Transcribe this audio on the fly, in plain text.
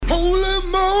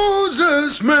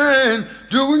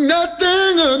doing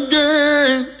nothing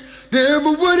again.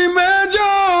 Never would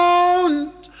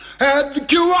imagine had the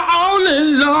cure all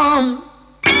along.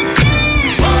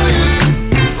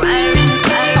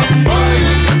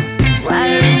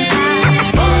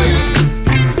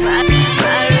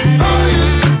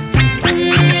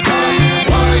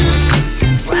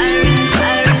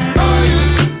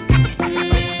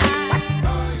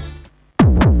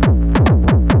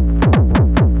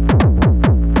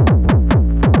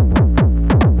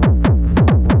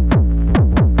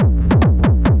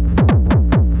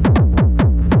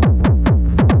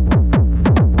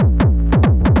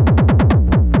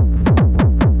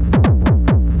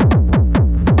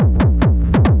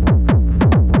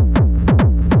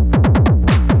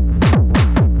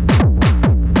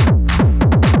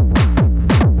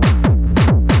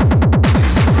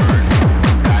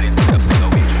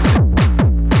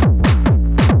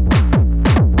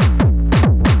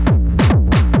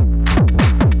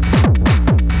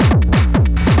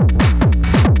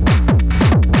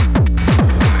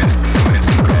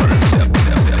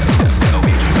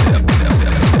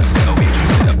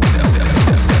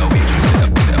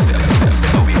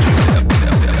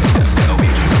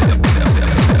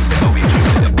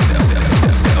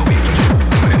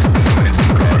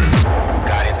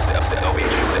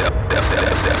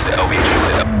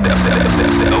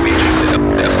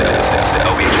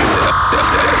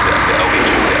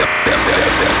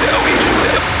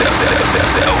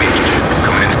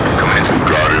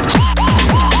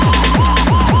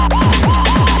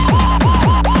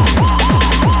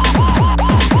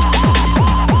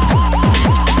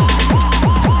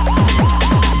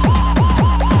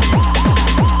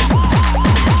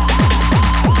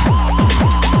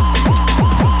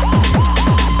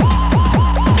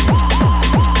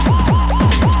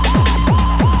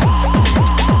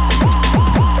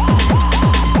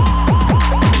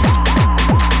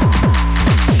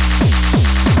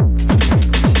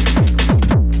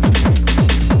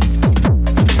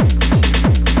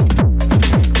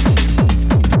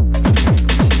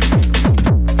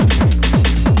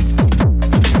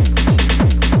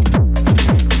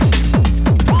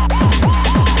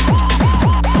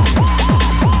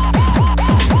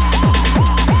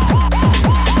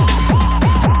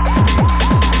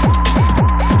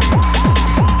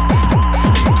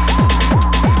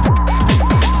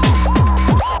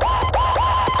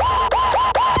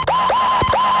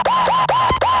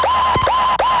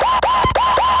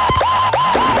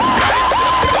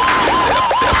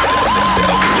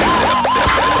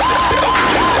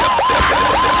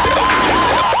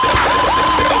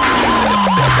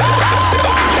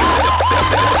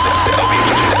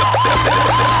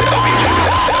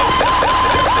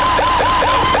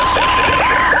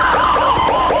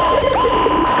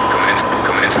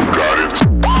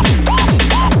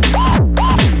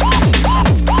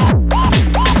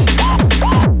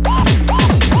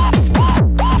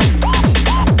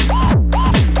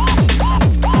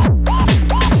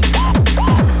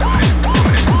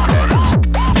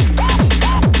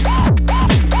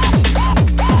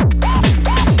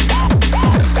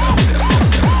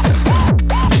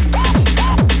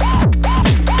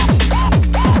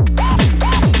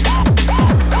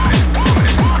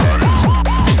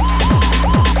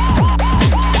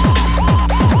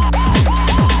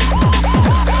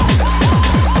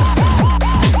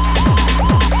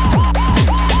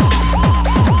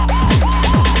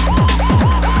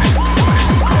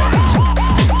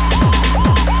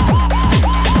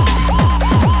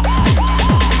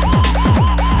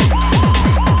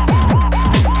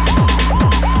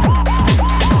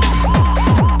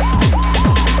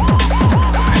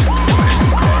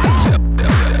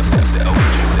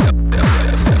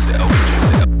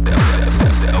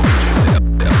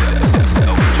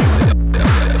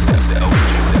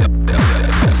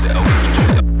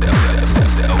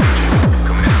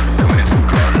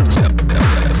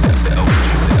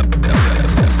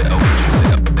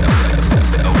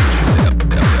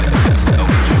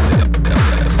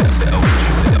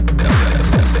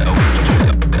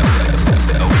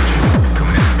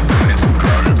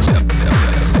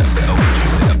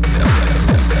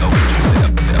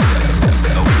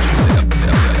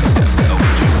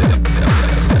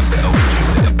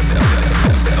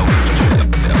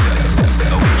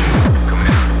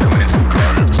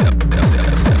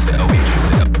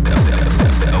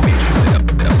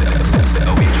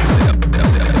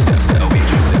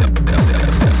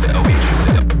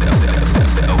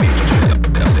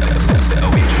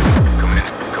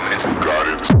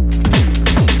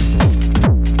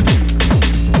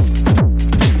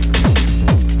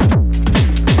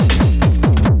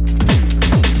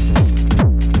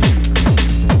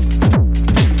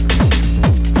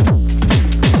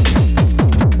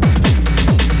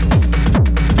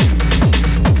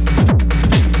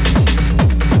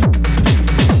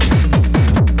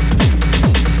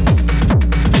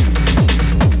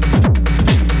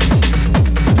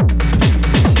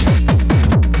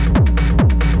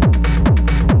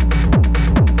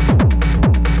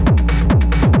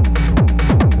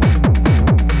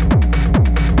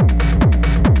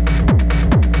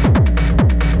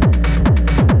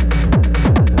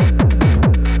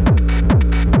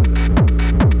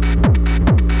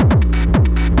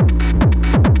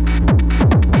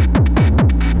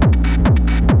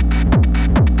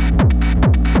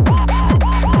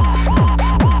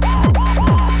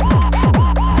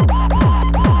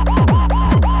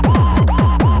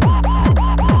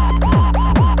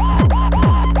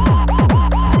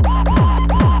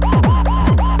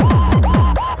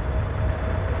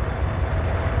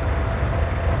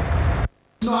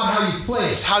 not how you play.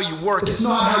 It's how you work it. It's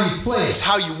not how you play. It's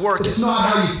how you work it. It's not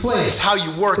how you play. It's how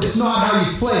you work it. It's not how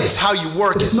you play. It's how you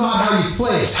work it. It's not how you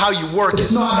play. It's how you work it.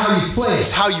 It's not how you play.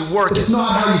 It's how you work it. It's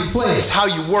not how you play. It's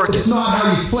how you work it. It's not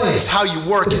how you play. It's how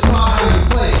you work it. It's not how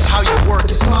you play. It's how you work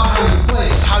it. It's not how you play.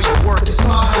 It's how you work it. It's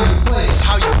not how you play. It's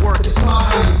how you work it. It's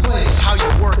not how you play. It's how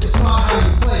you work it. It's not how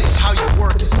you play. It's how you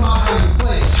work it. It's not how you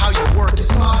play. It's how you work it.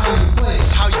 It's not how you play.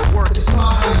 It's how you work it. It's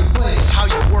not how you play. It's how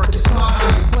you work it. It's not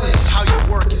how you play. It's how you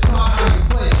work it. It's not how you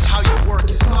play. It's how you work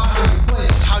it. It's not how you play.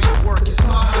 It's how you work it. It's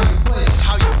not how you play. It's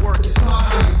how you work it. It's not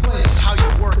how you play. It's how you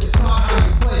work it. It's not how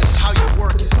you play. It's how you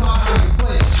work it. It's not how you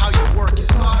play. It's how you work it.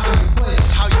 It's not how you play.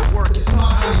 It's how you work it. It's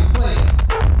not how you play.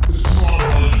 It's not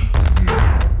how you.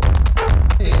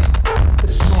 Hey.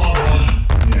 It's not how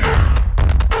you.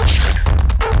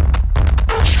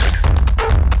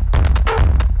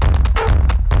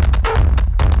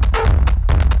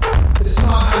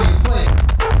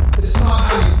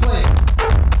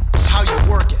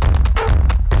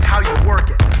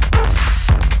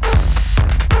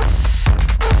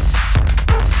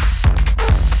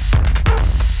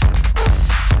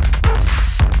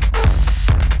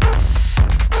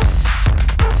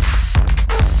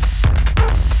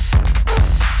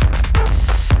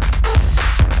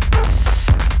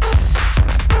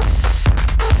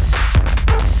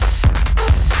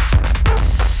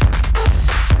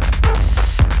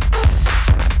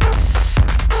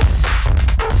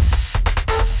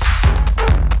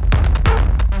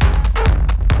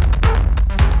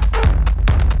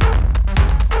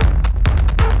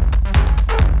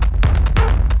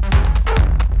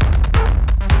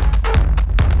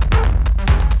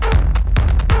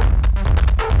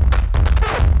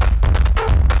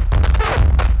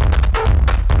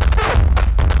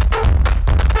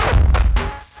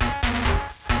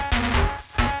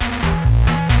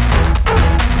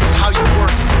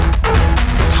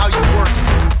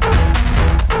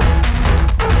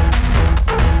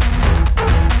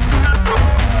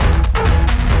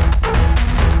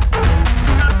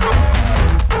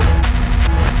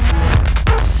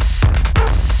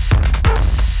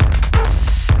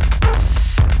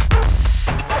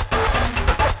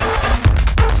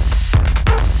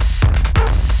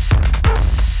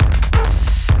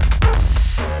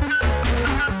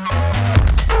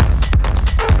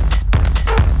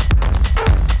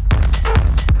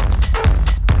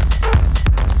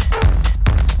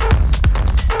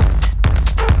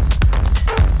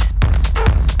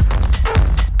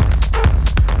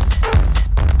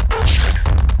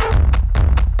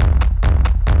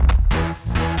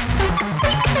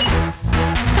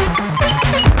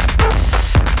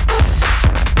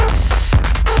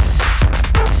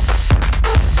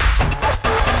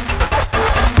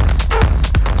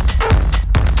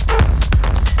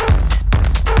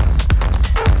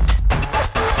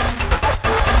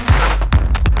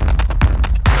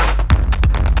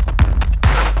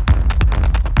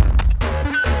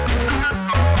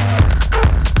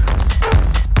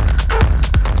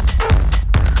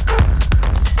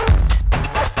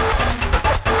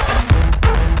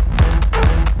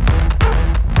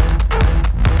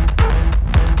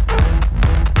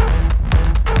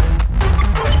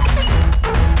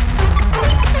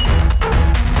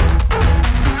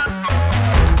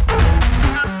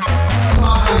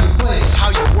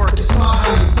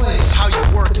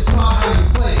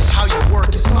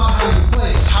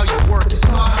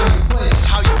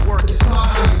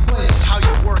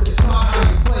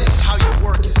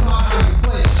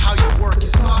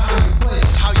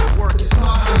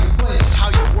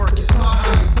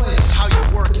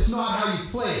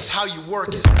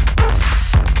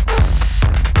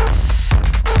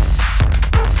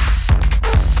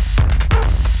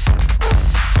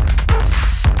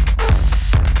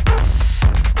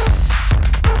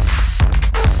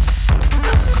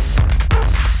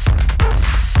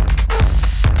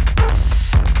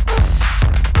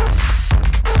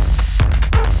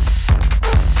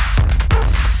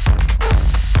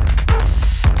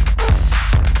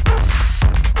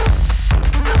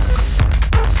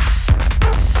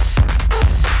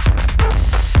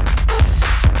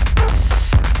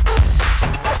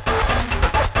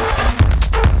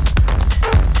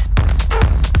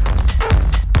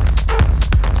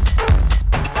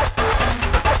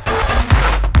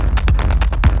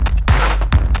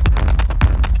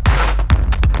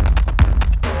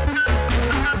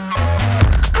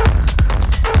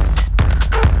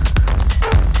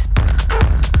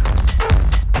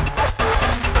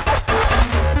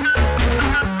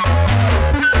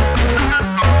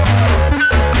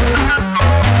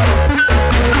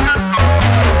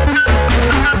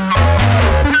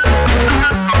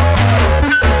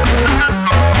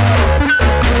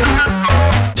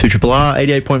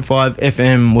 2RRR 88.5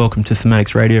 FM. Welcome to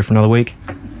Thematics Radio for another week.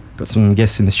 Got some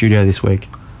guests in the studio this week.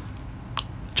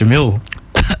 Jamil.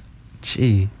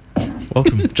 Gee.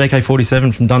 Welcome.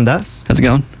 JK47 from Dundas. How's it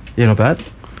going? Yeah, not bad.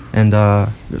 And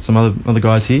got some other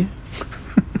guys here.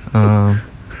 They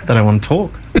don't want to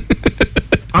talk.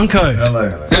 UNKO.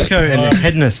 Hello. UNKO and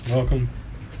Hedonist. Welcome.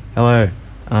 Hello.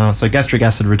 So Gastric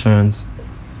Acid returns.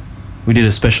 We did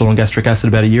a special on Gastric Acid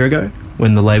about a year ago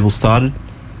when the label started.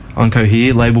 UNKO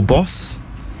here, label boss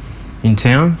in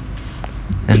town.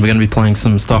 And we're going to be playing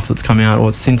some stuff that's come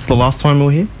out since the last time we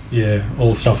were here. Yeah,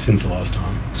 all stuff since the last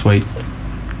time. Sweet.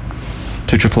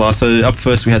 2RRR. So up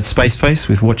first we had Space Face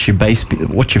with What's Your Face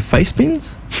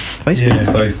Bins? Face Yeah. Bins?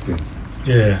 Space bins.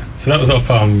 Yeah, so that was off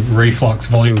Reflux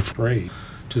Volume 3,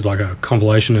 which is like a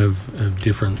compilation of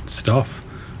different stuff.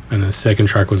 And the second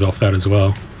track was off that as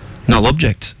well. Null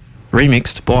Object.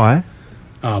 Remixed by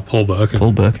Paul Birkin.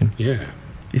 Paul Birkin. Yeah.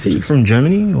 Is he from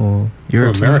Germany or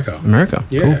Europe? America. America.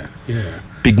 Yeah, Cool. yeah.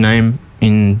 Big name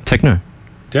in techno.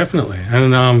 Definitely.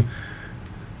 And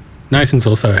Nathan's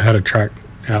also had a track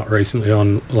out recently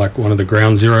on like one of the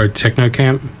Ground Zero Techno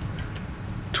Camp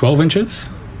 12 inches.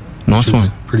 Nice which is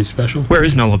one. pretty special. Where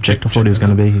is Null Object? I thought he was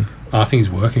going to be here. I think he's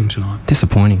working tonight.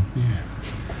 Disappointing. Yeah.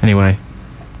 Anyway,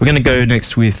 we're going to go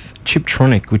next with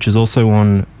Chiptronic, which is also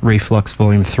on Reflux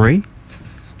Volume 3.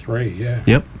 3, yeah.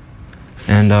 Yep.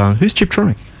 And who's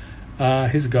Chiptronic?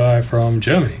 He's a guy from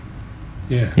Germany.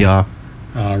 Yeah. Yeah.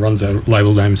 Runs a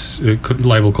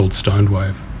label called Stoned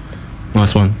Wave.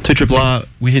 Nice one. 2RRR,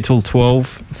 we're here till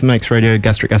 12. Thematics Radio,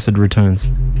 Gastric Acid returns.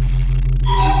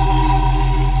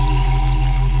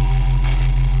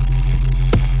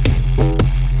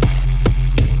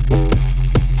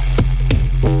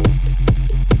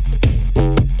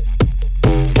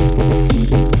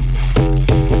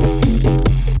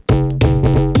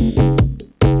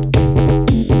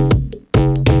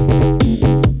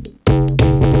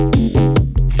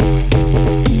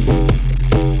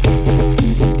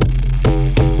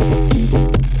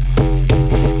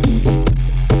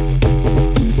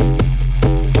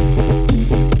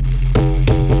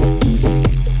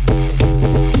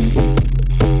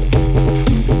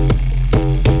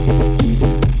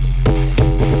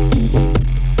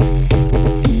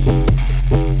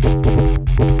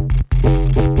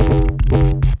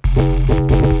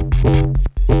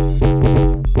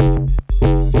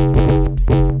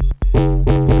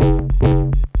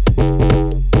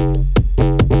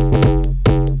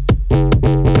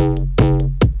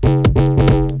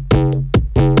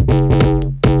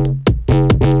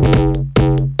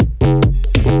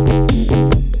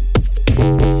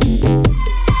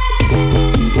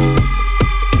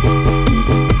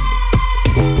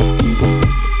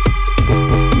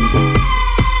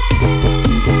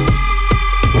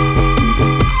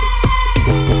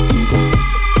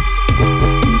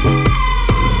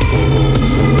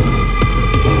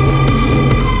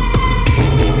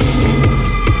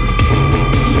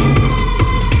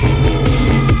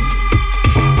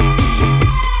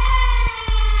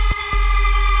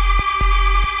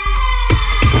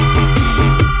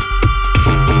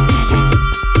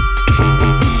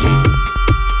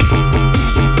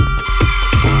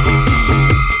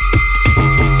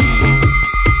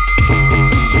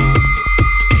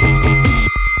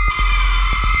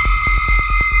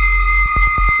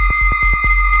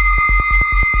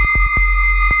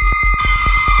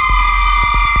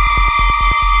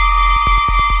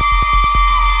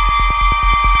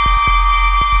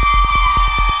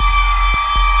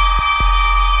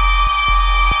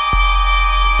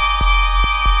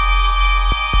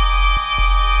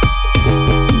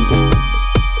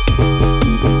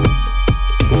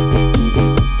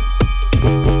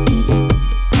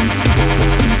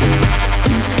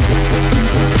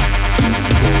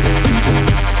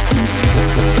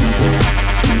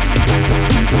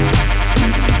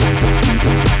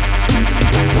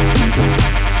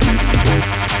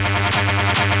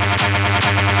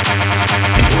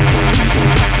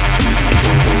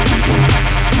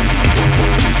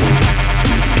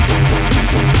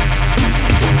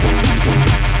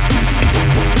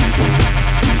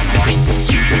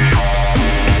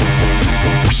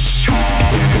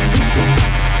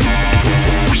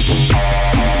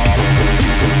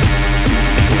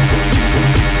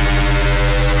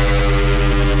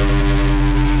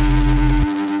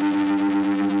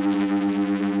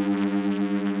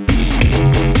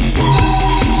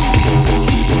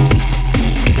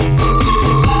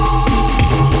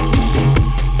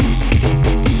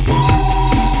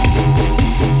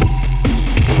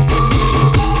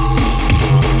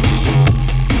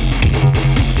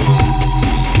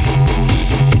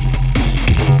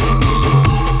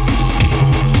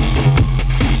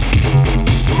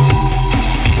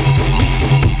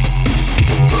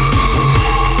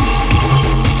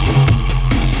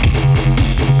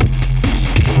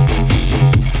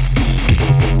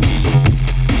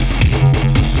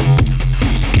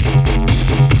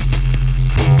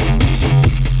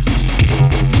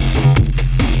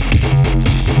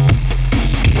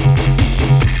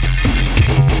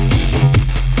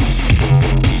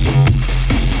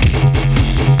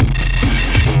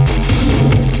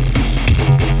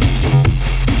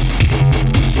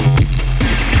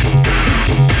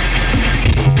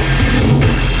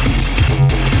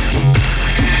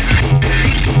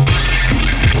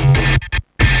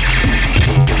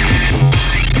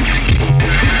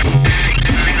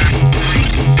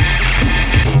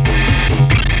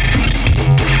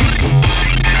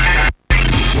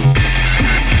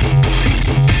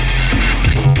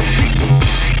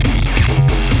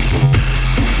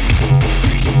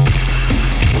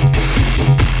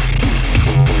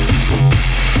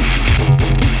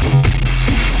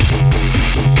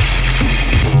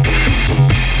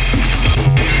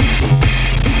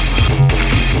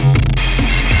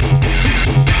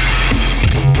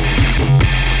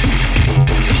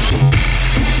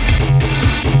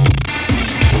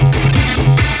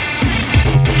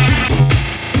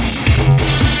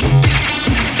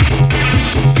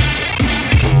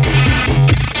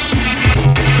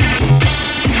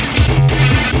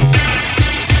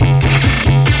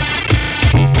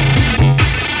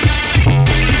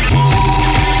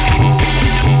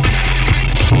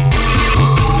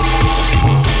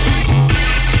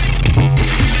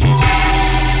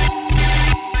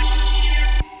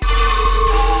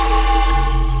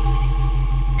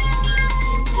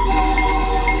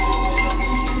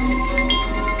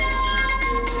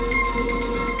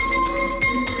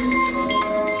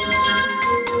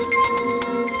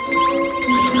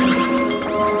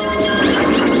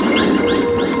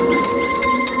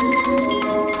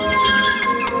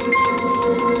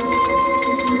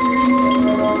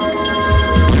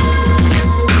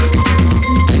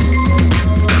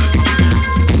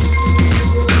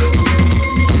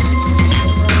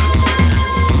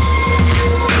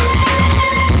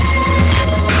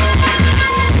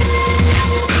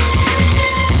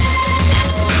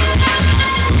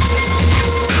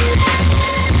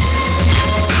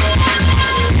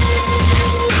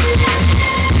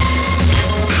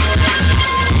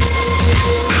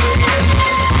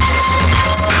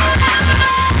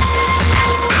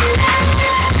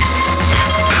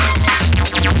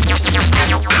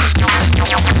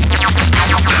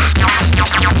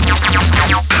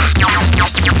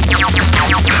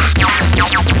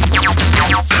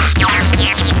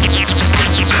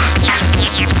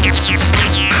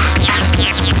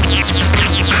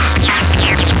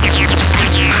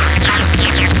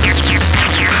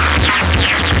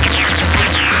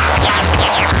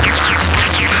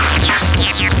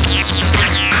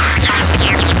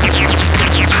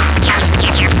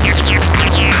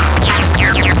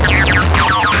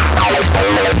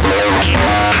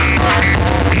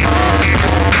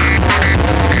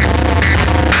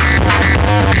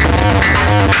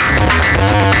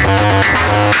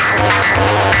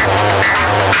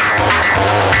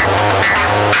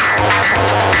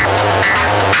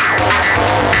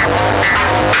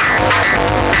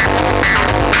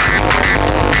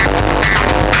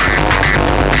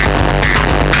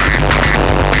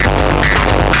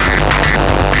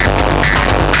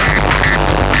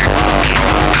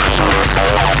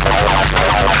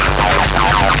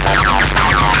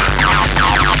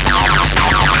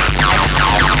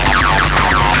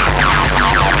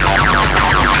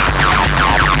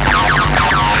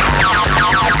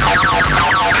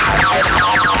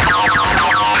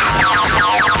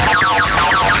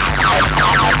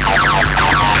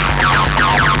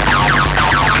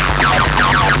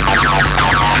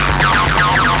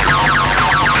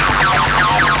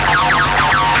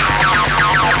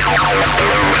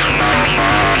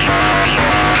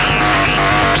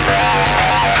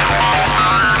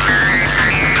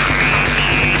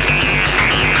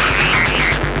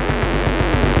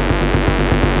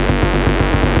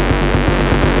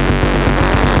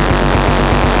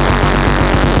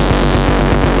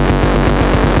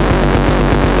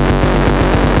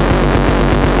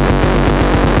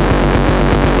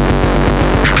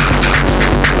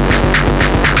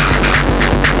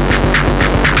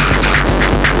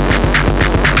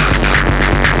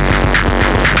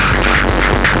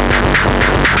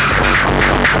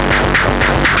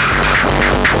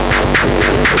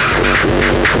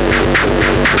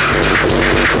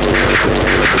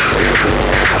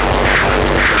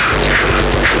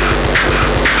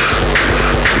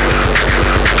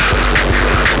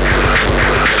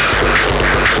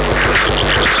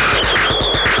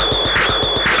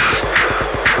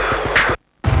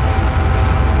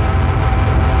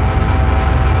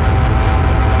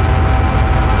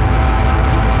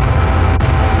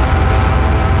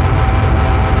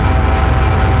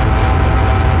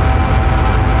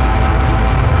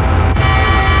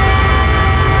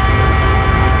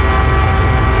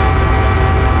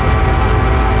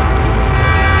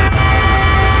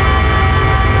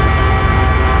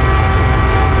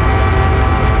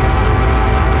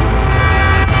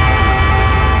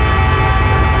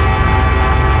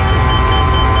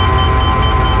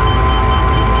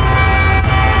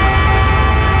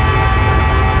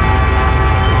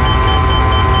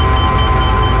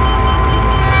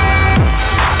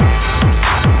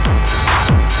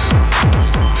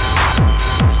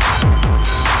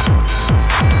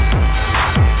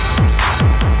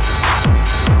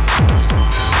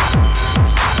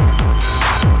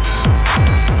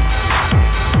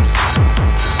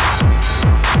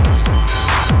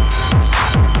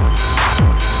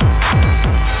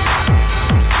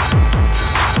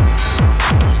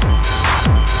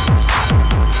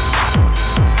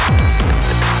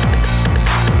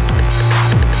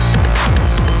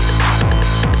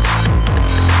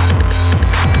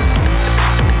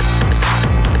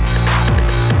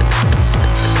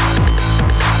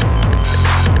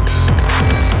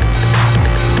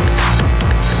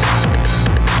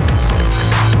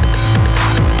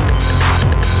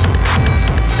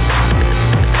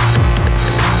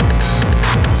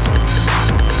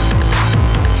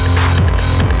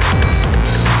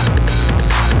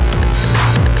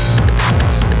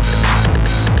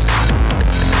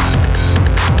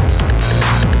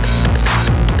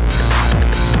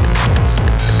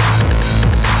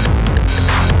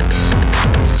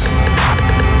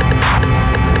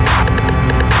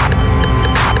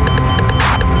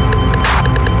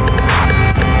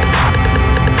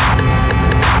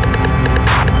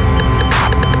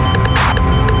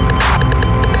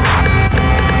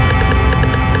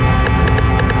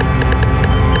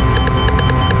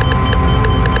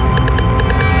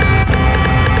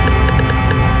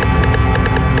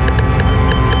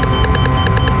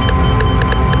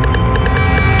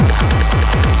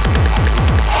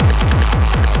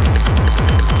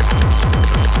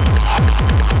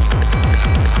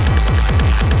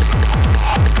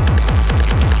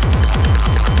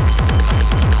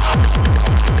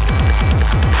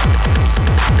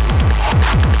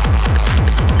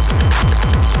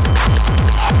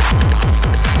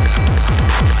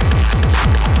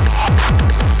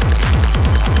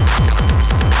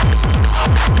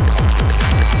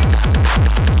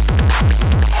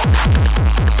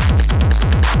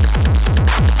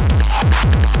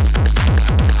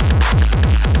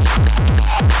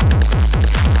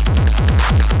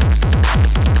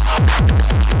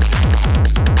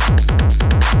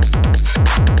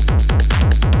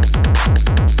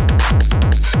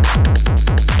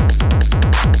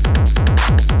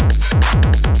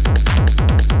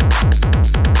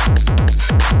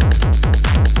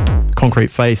 concrete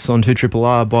face on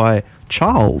 2RRR by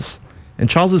Charles. And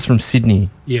Charles is from Sydney,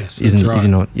 Yes, isn't that's right. is he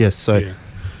not? Yes. So Yeah.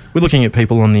 we're looking at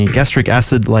people on the Gastric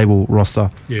Acid label roster.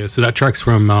 Yeah, so that track's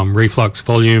from Reflux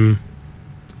Volume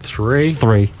 3,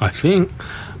 3. I think.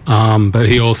 But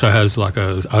he also has like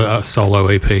a solo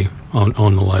EP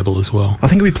on the label as well. I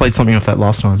think we played something off that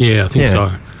last time. Yeah, I think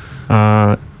so.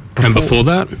 And before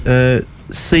that,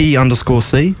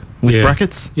 C_C with Yeah.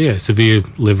 brackets. yeah, Severe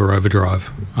Liver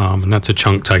Overdrive. And that's a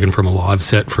chunk taken from a live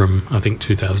set from, I think,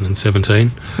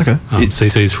 2017. Okay.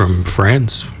 CC's from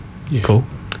France. Yeah. Cool.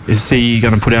 Is he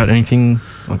going to put out anything?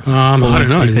 Like I full don't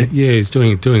know. length EP? Yeah, he's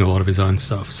doing a lot of his own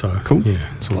stuff. So Cool. Yeah,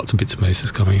 there's lots of bits and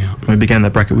pieces coming out. We began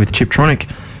that bracket with Chiptronic.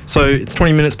 So it's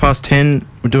 20 minutes past 10.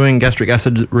 We're doing Gastric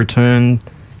Acid Return.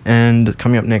 And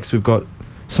coming up next, we've got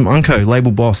some UNKO,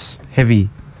 label boss, heavy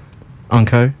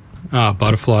UNKO.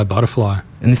 Butterfly.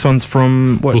 And this one's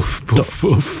from what? Boof, boof,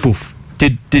 boof. Boof.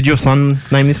 Did your son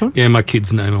name this one? Yeah, my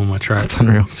kid's name on my track. That's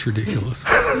unreal. It's ridiculous.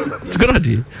 It's a good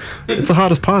idea. It's the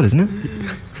hardest part, isn't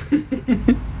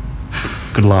it?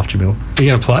 Good laugh, Jamil. Are you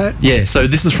going to play it? Yeah, so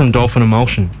this is from Dolphin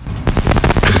Emulsion.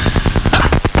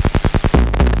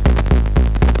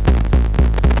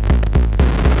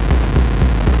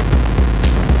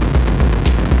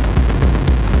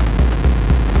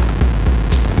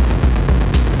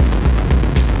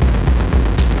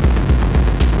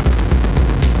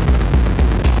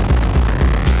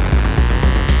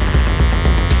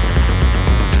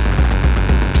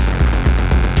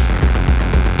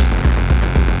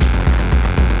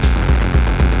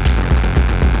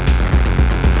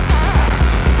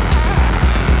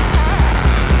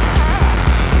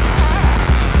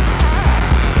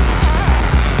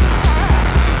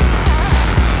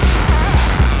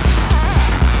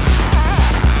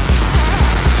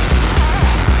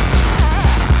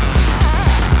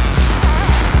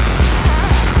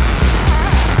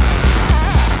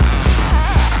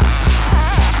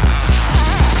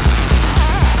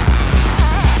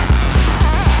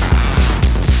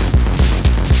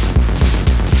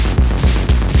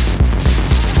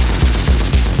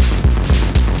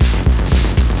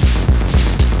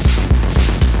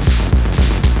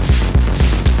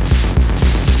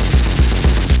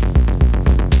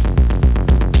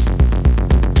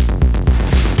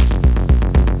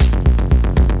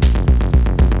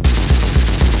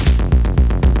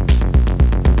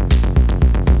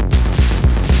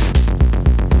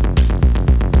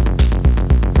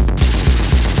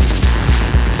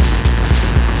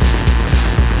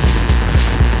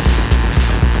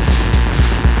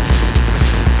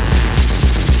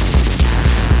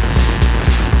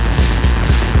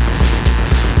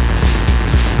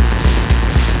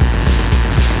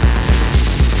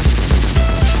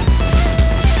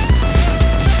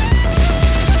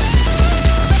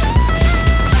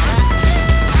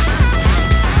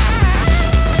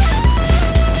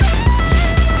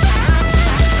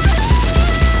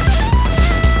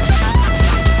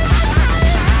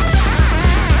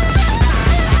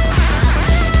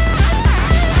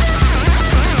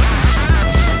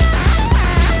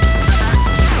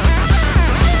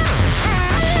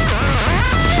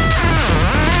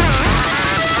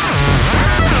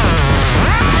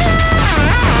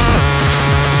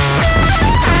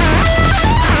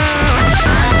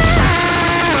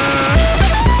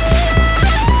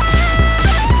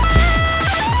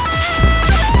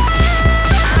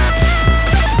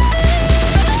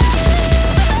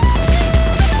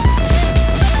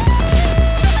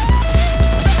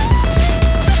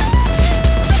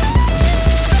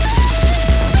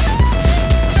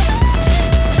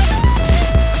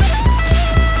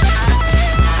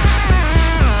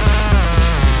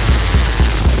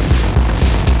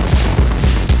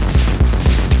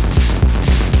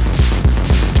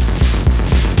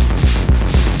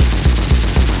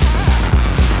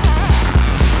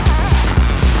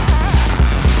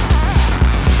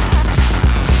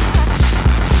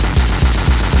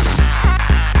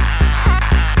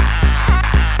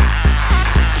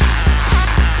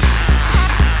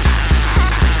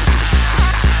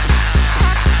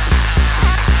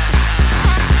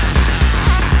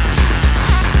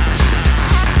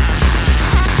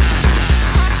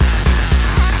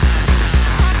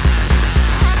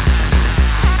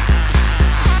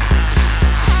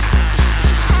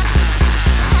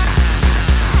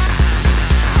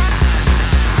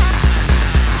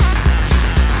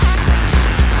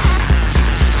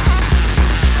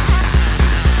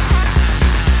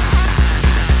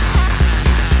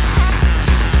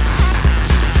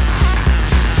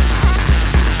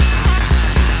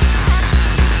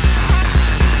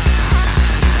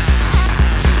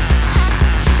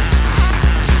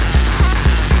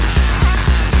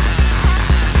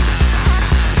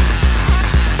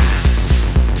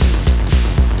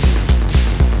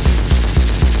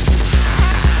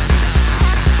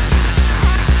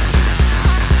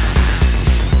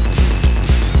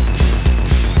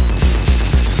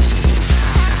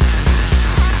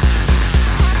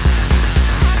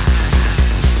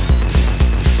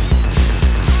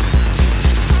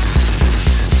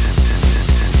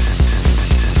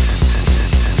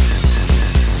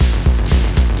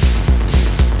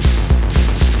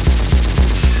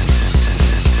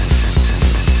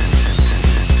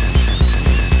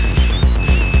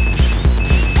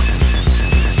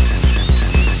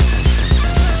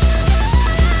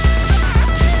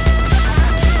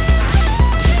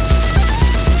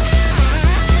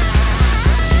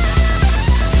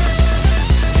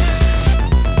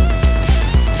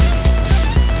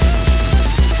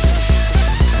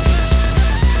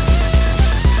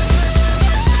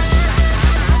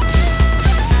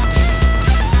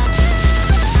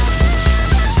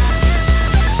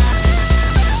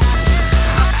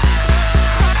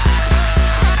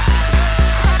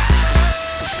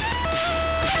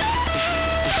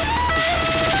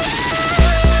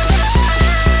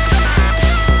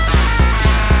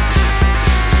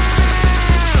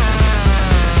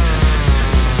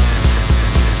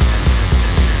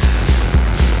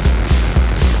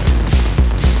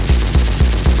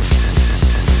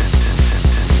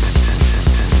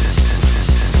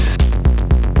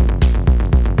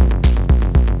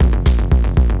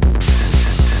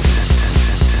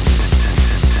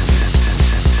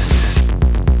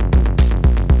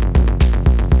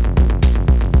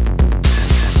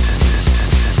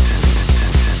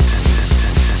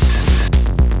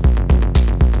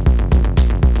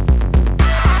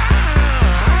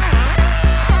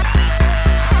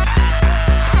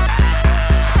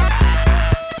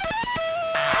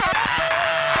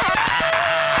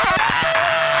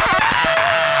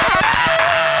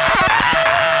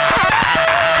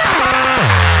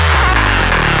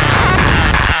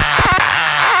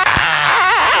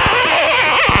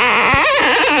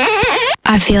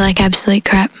 feel like absolute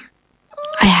crap.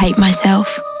 I hate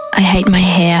myself. I hate my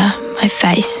hair, my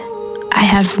face. I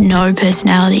have no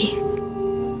personality.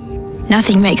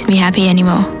 Nothing makes me happy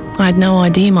anymore. I had no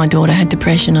idea my daughter had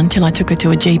depression until I took her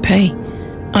to a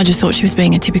GP. I just thought she was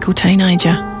being a typical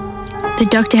teenager. The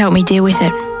doctor helped me deal with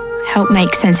it, helped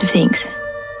make sense of things.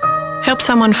 Help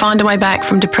someone find a way back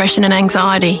from depression and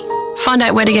anxiety. Find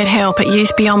out where to get help at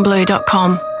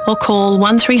youthbeyondblue.com or call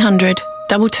 1300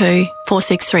 22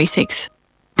 4636.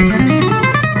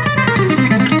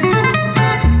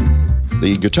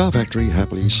 The Guitar Factory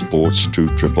happily supports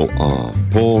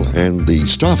 2RRR. Paul and the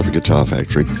staff at the Guitar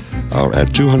Factory are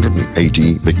at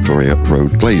 280 Victoria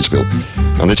Road, Glaysville.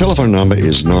 And the telephone number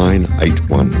is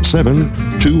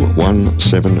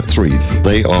 9817-2173.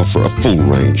 They offer a full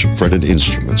range of fretted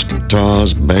instruments,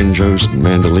 guitars, banjos,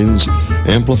 mandolins,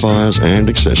 amplifiers and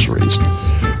accessories.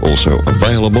 Also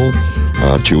available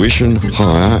tuition,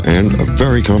 hire and a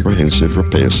very comprehensive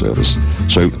repair service.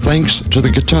 So thanks to the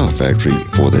Guitar Factory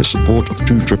for their support of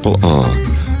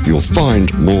 2RRR. You'll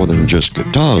find more than just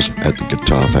guitars at the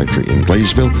Guitar Factory in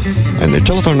Glaysville, and their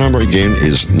telephone number again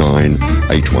is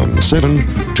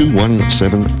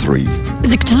 9817-2173.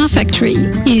 The Guitar Factory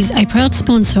is a proud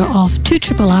sponsor of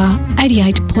 2RRR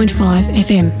 88.5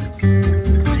 FM.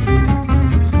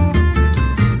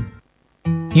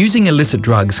 Using illicit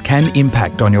drugs can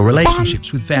impact on your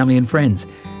relationships with family and friends.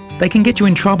 They can get you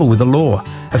in trouble with the law,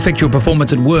 affect your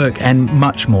performance at work and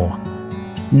much more.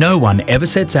 No one ever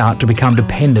sets out to become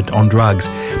dependent on drugs,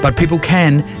 but people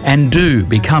can and do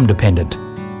become dependent.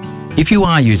 If you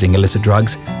are using illicit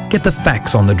drugs, get the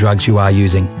facts on the drugs you are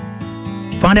using.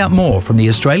 Find out more from the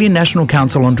Australian National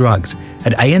Council on Drugs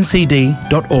at ancd.org.au.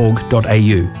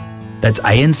 That's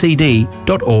ancd.org.au.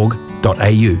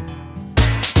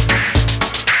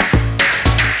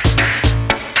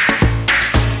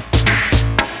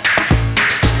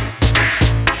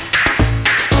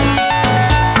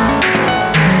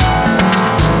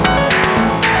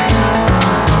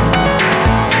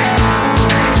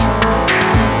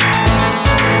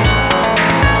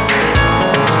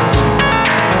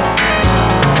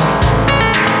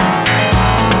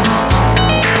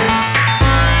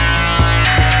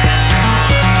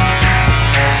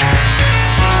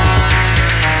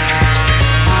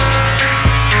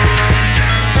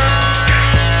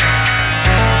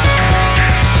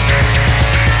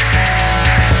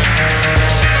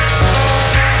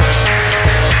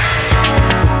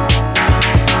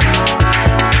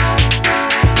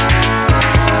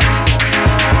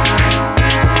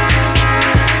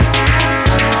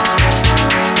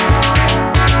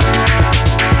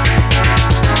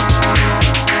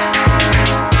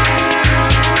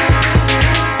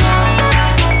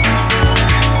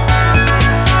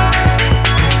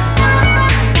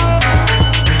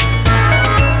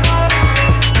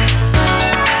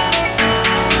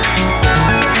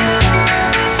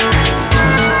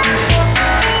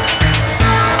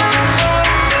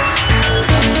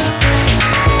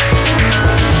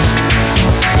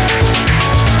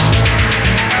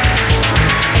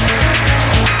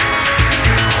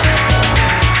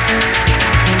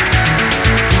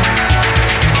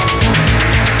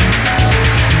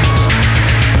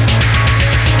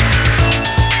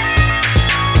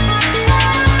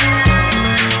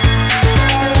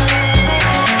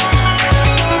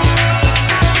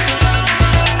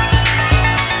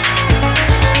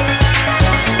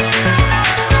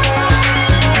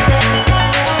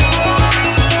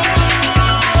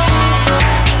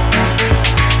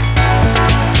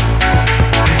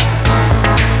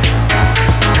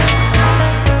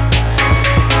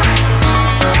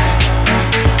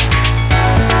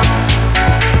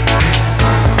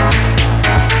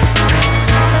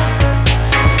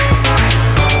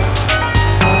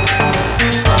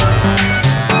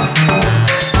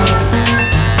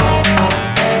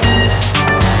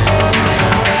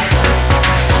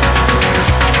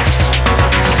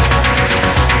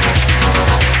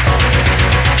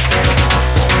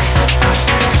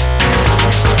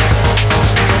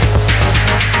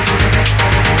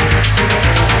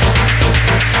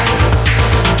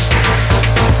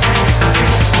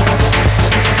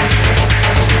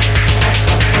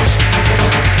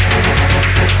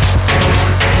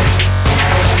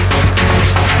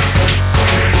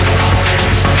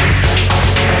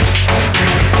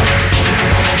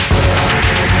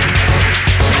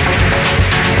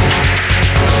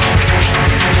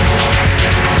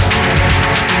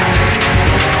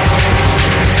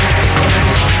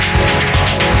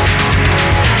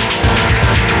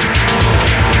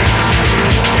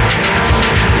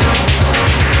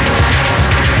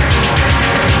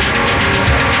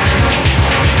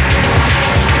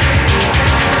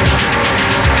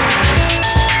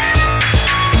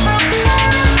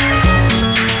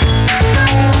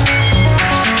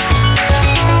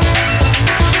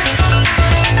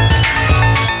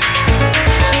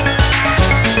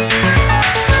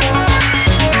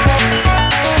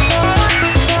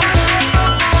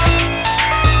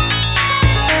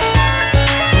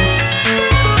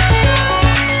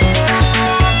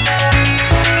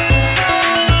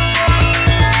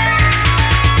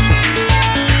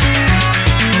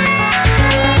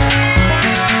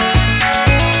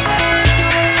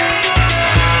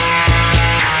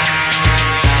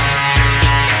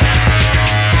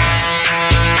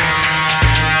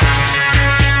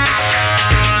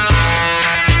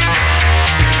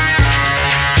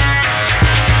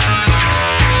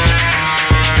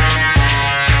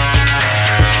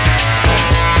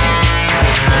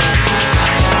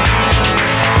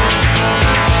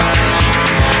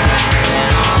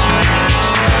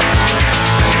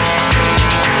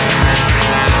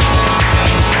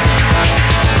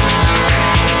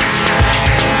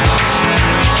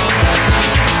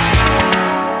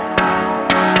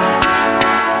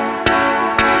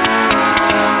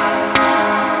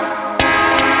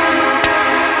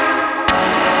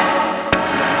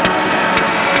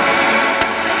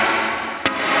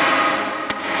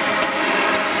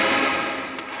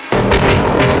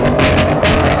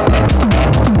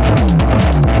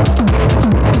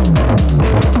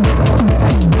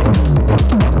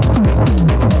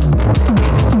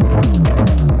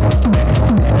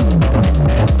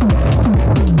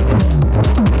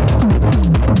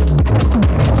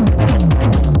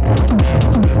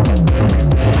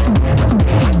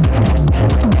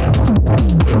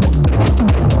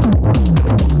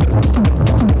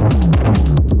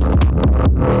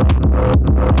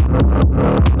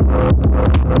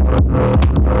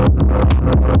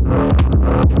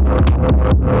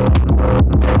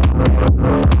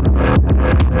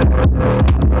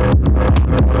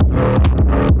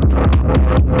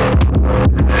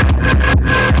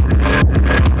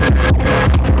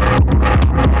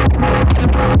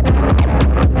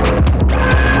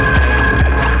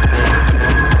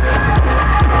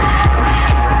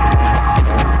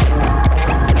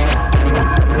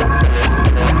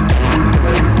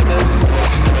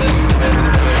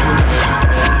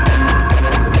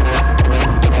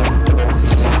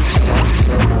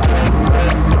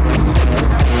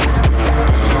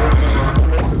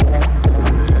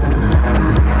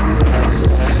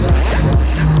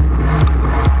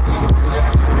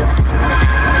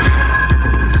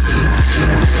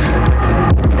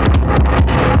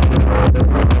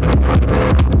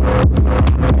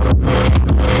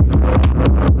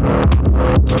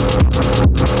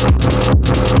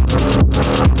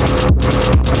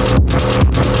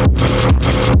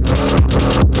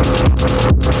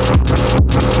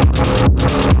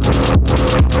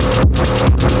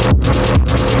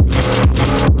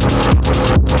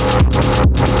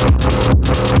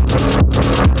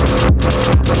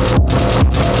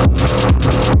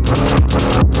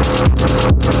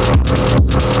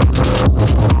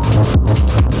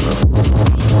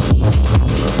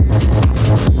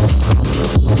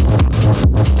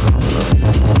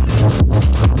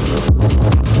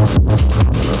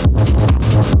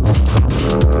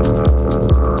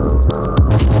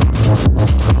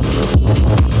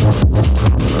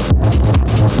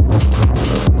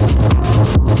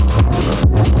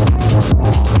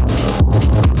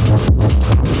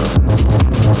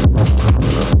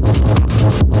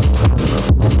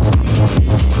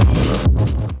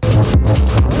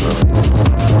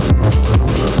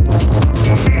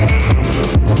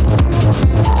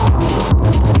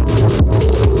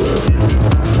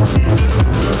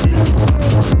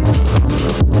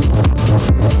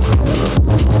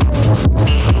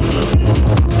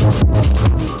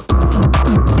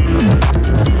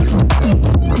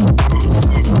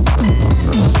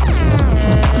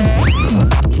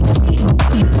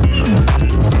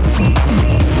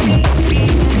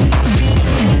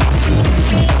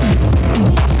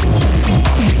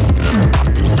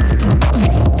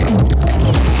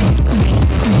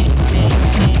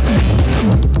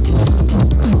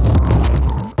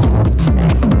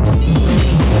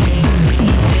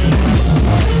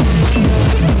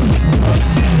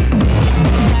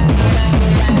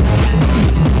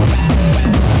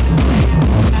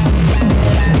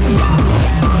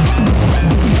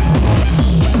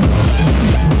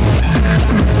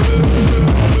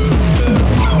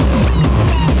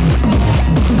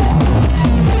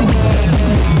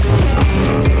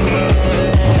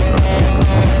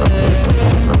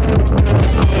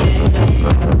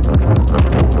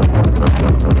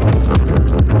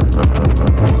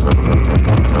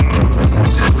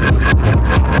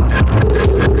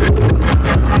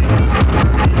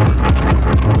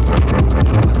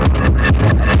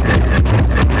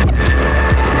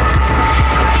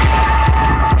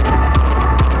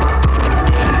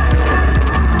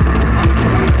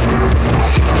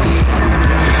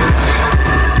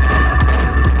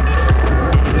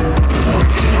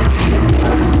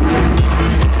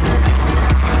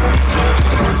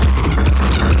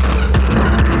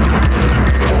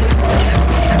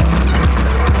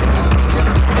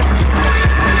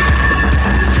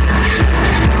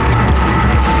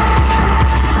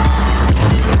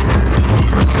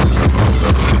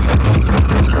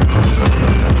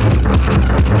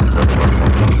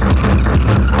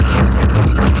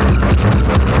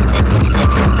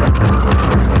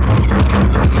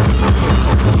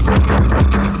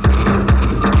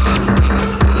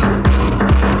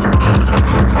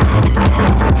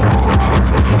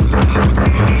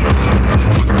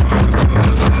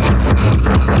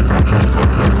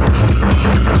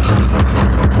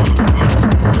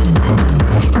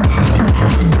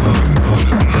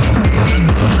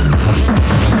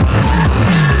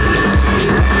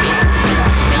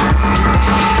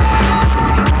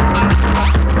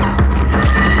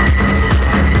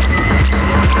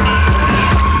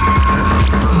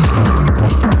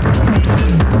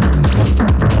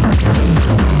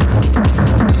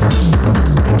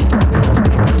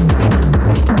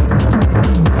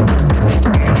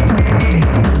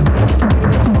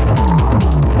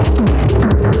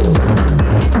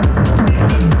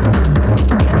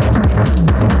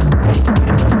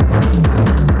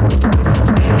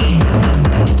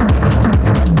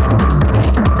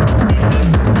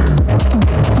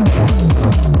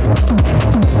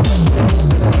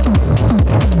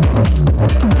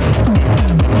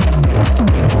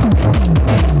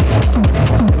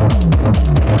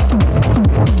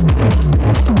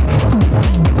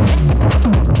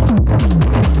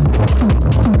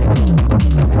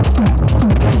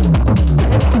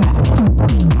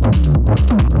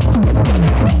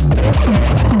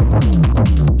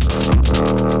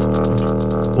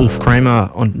 Ulf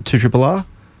Kramer on 2RR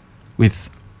with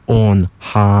On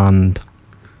Hand.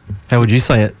 How would you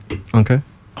say it, UNKO?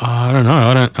 I don't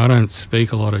know. I don't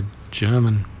speak a lot of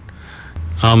German.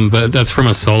 But that's from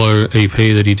a solo EP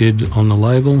that he did on the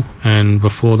label, and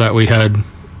before that we had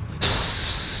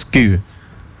Skewy.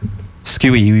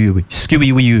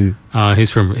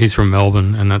 He's from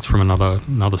Melbourne, and that's from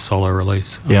another solo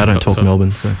release. Yeah, I don't talk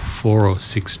Melbourne, so 4 or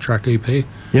 6 track EP.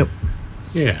 Yep.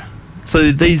 Yeah.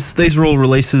 So these are all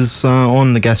releases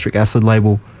on the Gastric Acid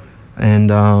label,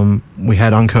 and we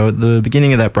had UNKO at the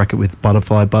beginning of that bracket with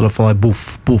Butterfly,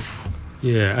 Boof.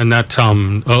 Yeah, and that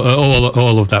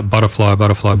all of that Butterfly,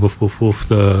 Boof,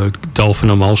 the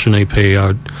Dolphin Emulsion EP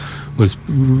was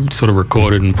sort of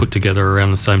recorded and put together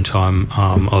around the same time.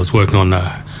 I was working on the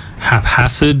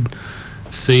Haphazard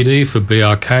CD for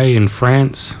BRK in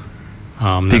France.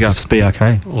 Big ups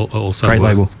BRK. Also great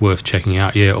label. Worth checking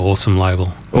out. Yeah, awesome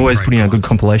label. Always Great putting out guys. good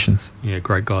compilations. Yeah,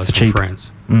 great guys For from cheap.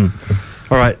 France.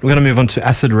 All right, we're going to move on to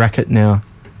Acid Racket now,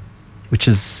 which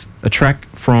is a track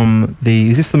from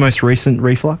is this the most recent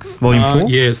Reflux, Volume 4?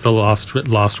 Yeah, it's the last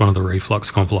one of the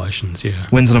Reflux compilations, yeah.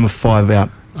 When's number 5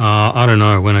 out? I don't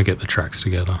know when I get the tracks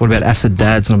together. What about Acid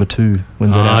Dads number 2?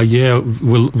 When's that out? Yeah,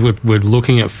 we're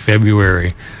looking at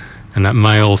February, and that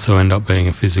may also end up being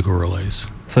a physical release.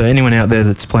 So anyone out there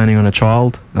that's planning on a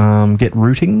child, get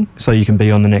rooting so you can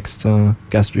be on the next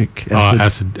Gastric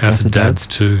Acid. Acid Dads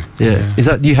too. Yeah. Is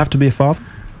that you have to be a father?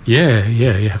 Yeah,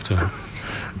 you have to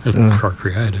have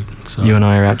procreated. So. You and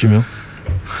I are out, Jamil.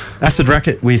 Acid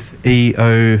Racket with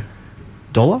EO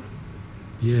dollar?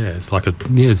 Yeah,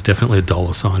 it's definitely a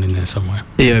dollar sign in there somewhere.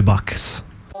 EO bucks.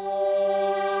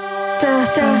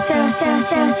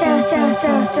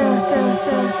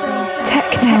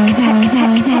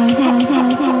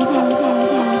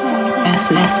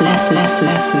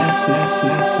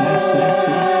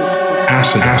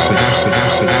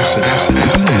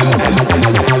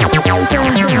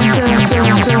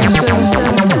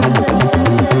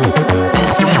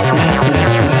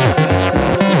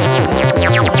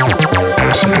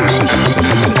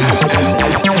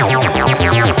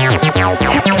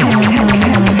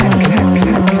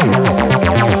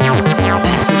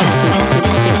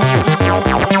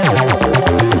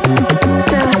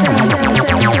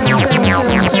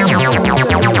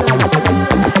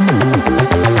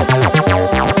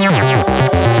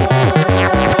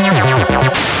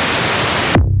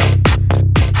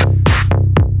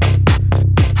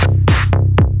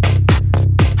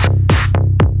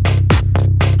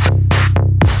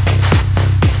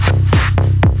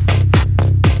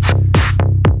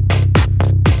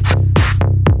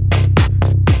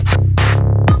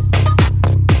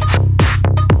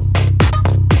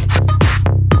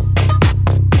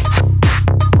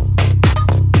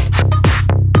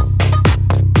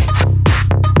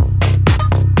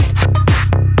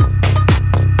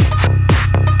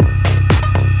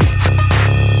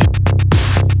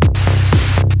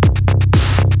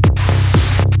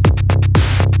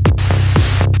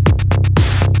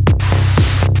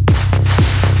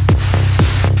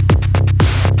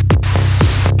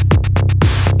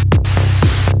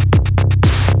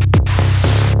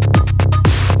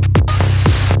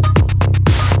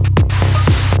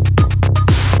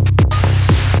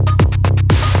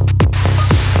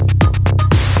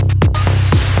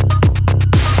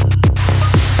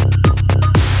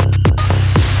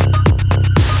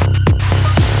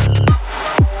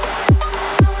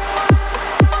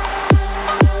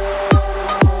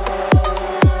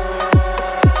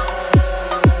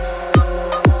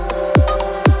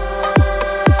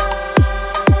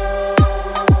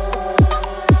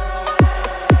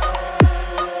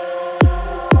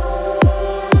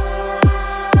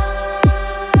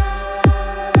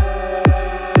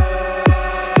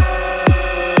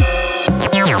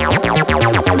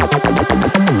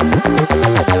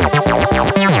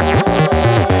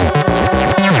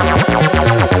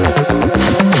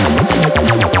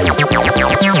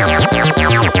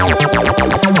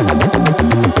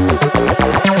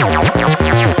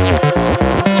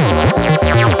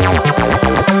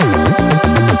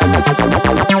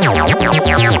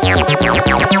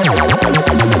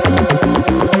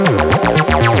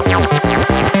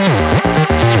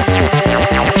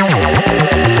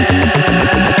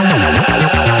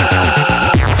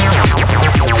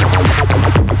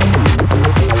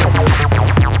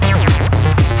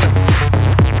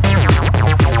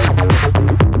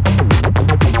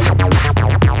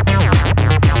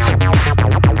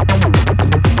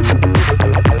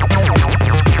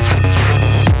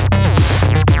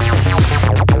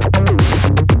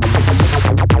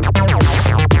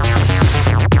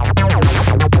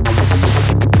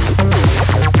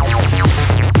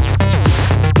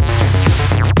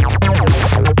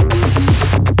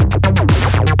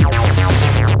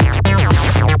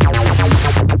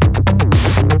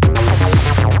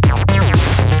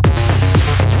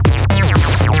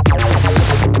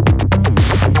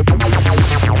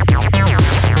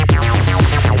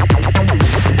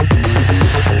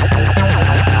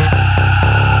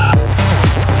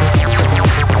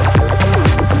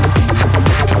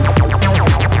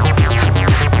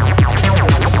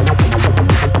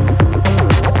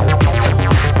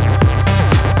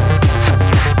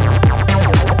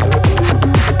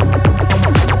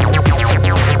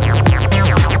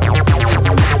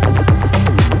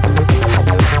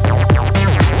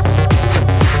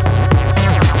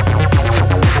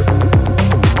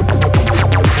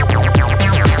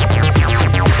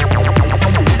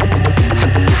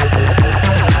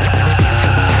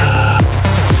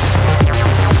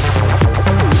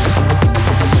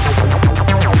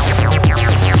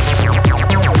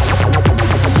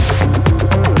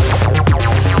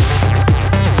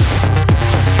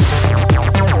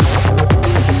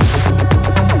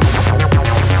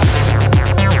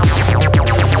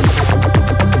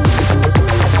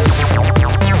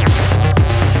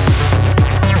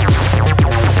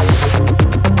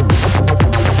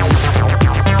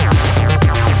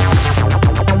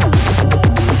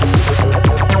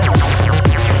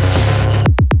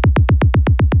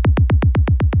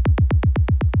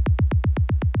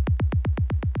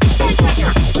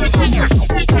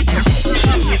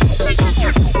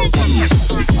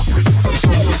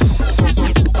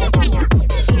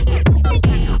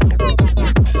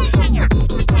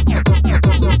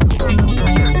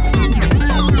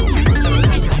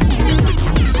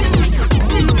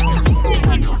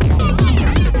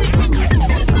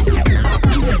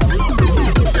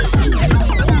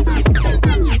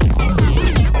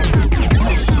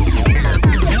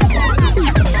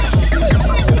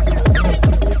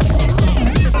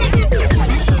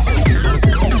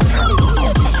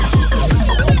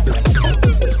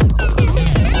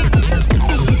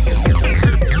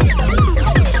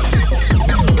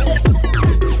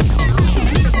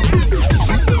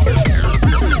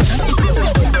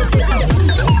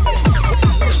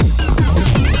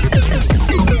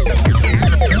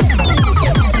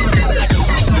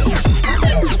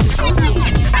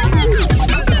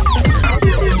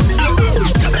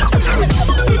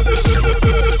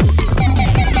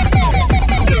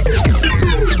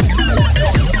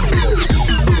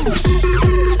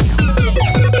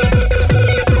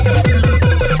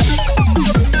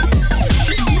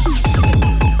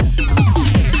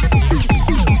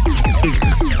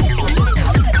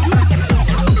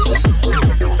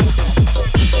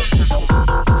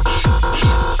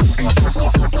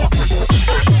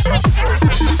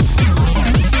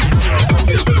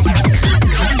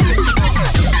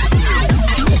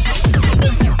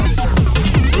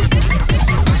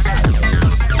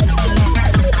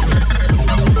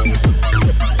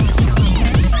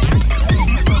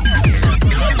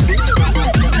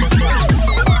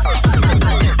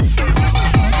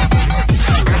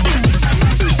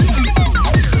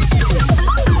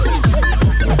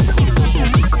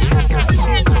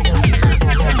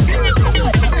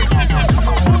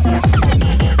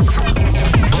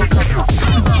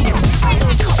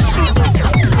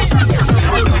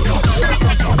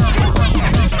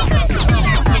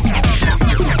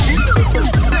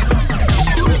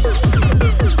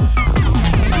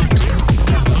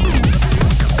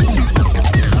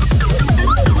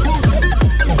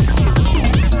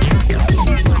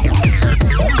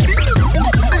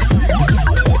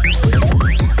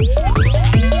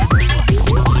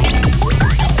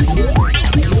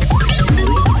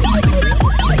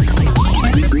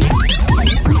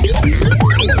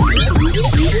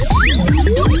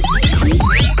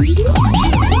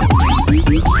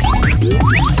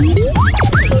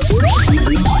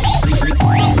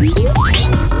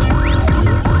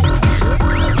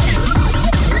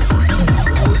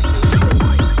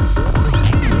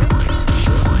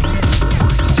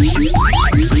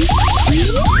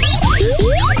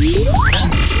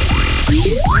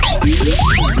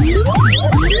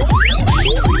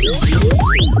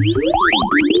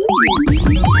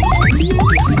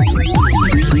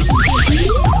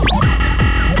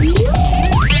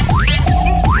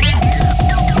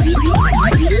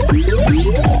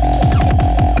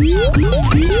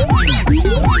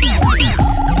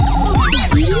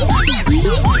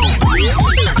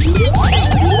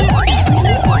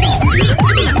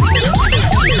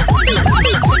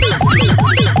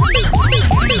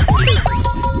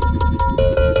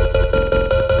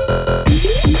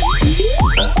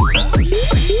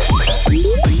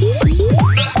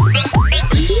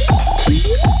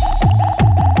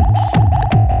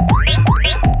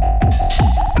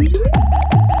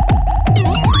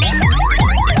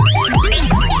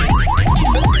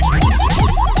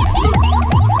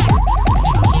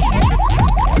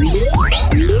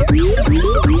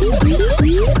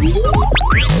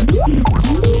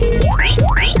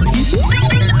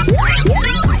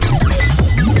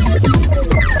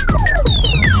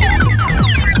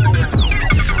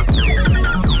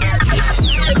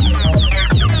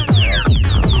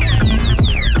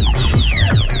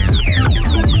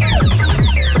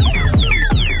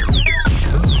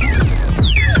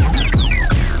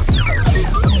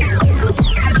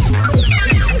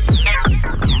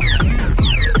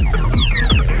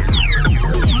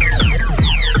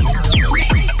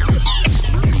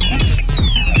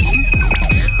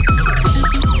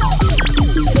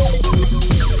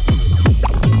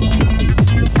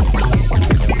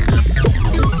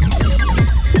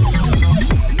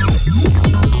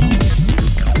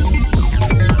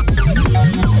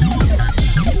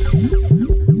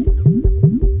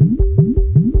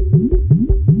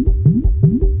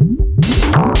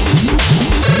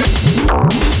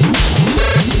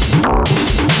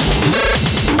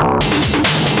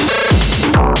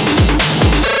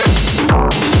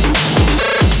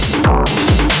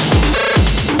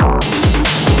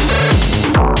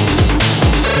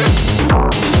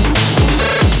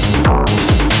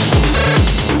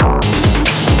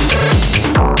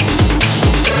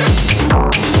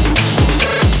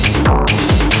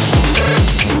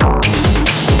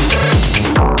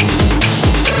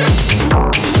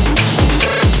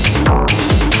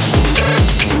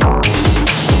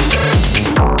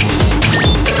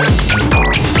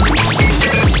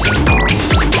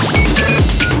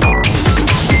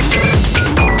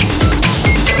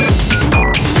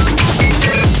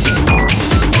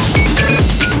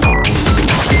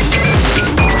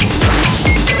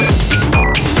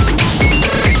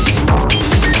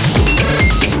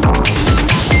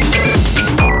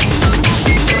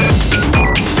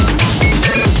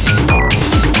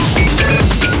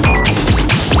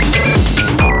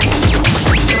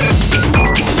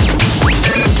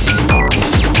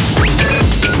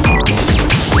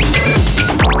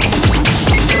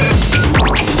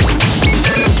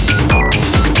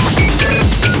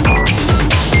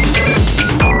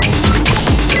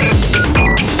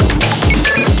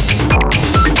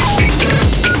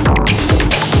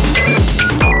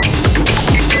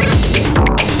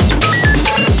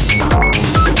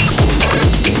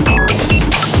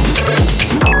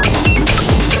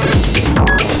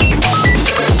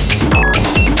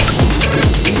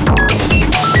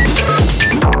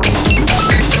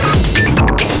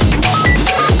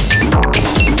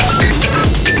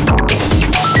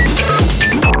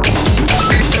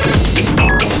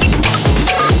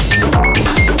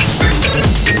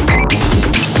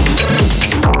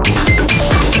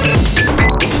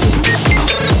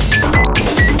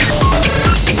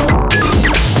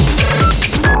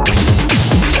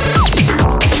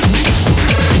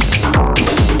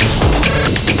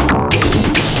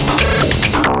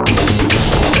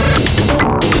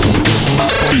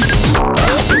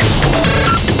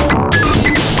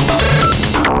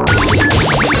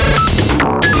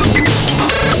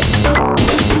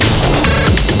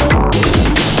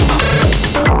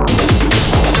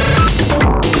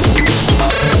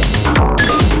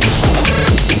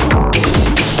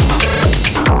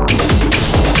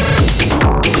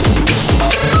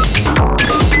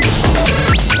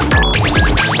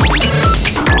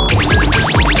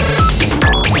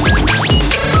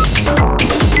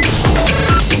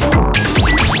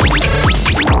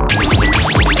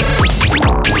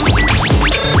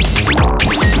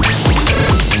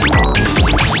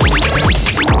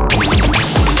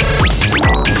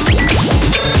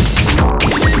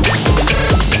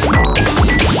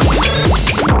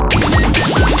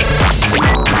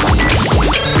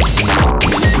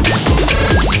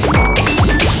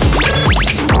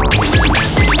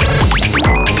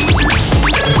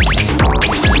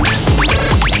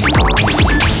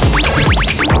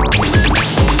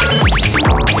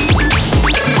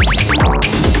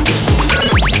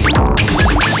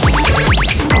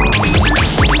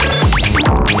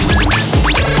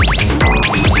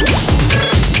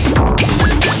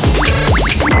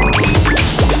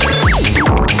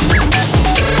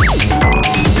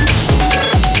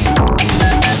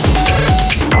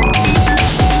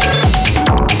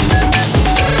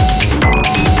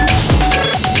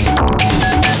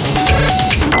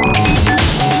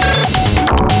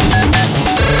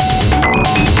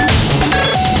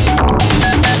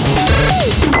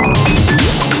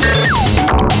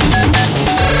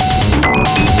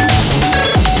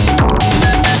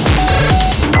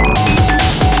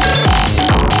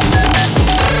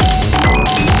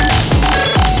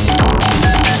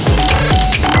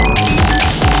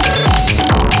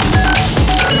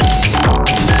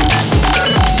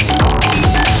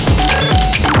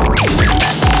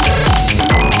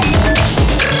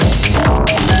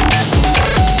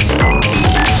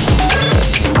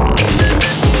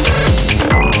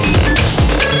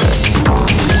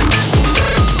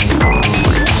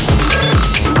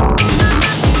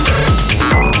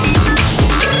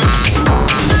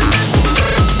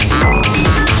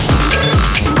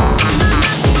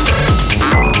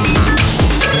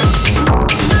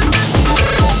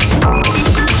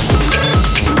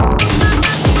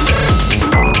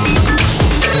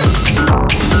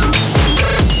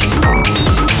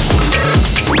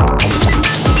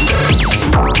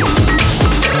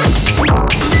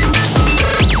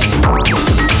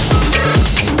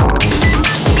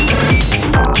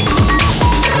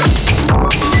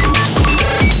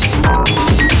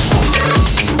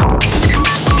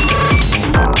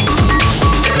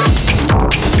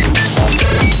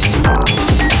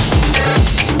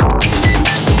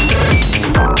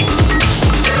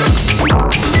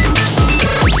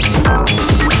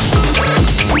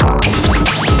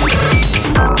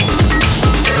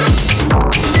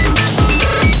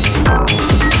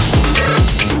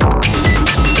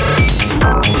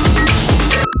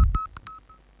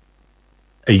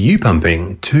 Are you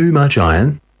pumping too much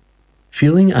iron?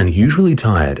 Feeling unusually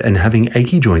tired and having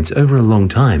achy joints over a long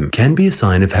time can be a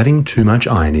sign of having too much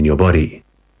iron in your body.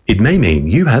 It may mean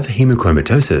you have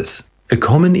hemochromatosis, a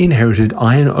common inherited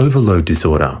iron overload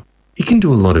disorder. It can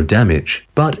do a lot of damage,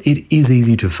 but it is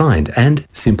easy to find and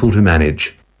simple to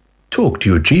manage. Talk to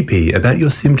your GP about your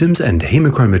symptoms and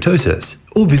hemochromatosis,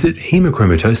 or visit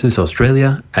Hemochromatosis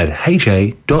Australia at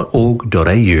ha.org.au.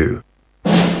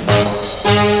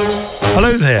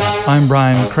 Hello there, I'm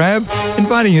Brian Crabb,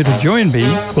 inviting you to join me.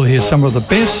 We'll hear some of the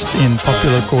best in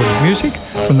popular recorded music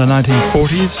from the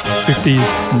 1940s, 50s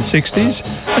and 60s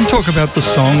and talk about the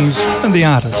songs and the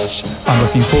artists. I'm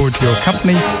looking forward to your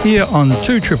company here on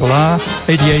 2RRR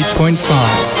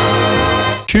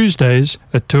 88.5. Tuesdays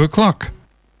at 2 o'clock.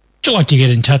 Would you like to get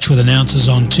in touch with announcers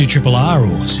on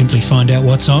 2RRR or simply find out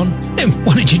what's on? Then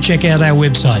why don't you check out our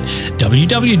website,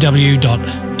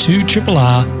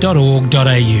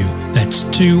 www.2RRR.org.au. That's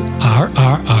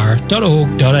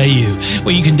 2RRR.org.au,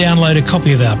 where you can download a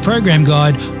copy of our program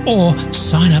guide or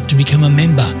sign up to become a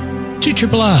member.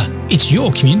 2RRR, it's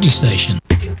your community station.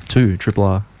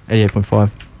 2RRR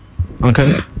 88.5.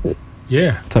 UNKO?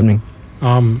 Yeah. What's happening?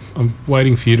 I'm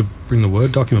waiting for you to bring the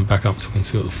Word document back up so I can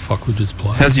see what the fuck we just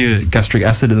played. How's your gastric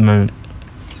acid at the moment?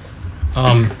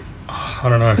 I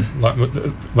don't know. Like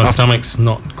my stomach's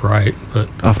not great, but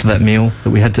after that meal that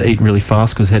we had to eat really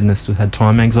fast because Hedonist had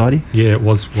time anxiety. Yeah, it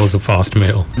was a fast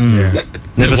meal. Yeah,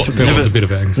 there was a bit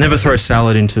of anxiety. Never throw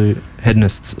salad into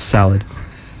Hedonist's salad.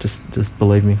 Just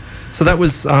believe me. So that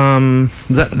was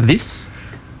that this?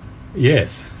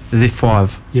 Yes. The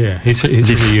 5. Yeah, he's from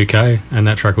the UK, and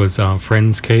that track was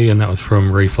Friends Key, and that was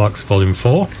from Reflux Volume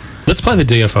 4. Let's play the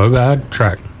DFO Bad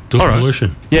track, Dual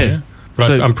Pollution. Yeah. But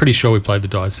So- I'm pretty sure we played the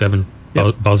Die 7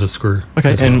 Buzzer Screw.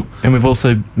 Okay, as well. and we've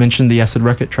also mentioned the Acid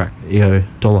Racket track, EO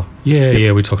Dollar.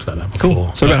 Yeah, we talked about that before.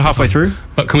 Cool. So about halfway through?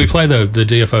 But can we play the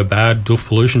DFO Bad Dual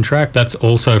Pollution track? That's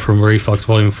also from Reflux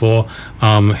Volume 4.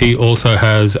 He also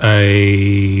has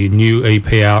a new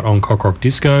EP out on Cock Rock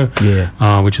Disco,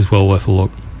 which is well worth a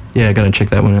look. Yeah, going to check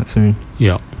that one out soon.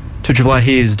 Yeah. 2RRR,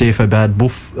 here's DFO Bad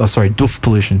Doof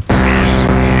Pollution.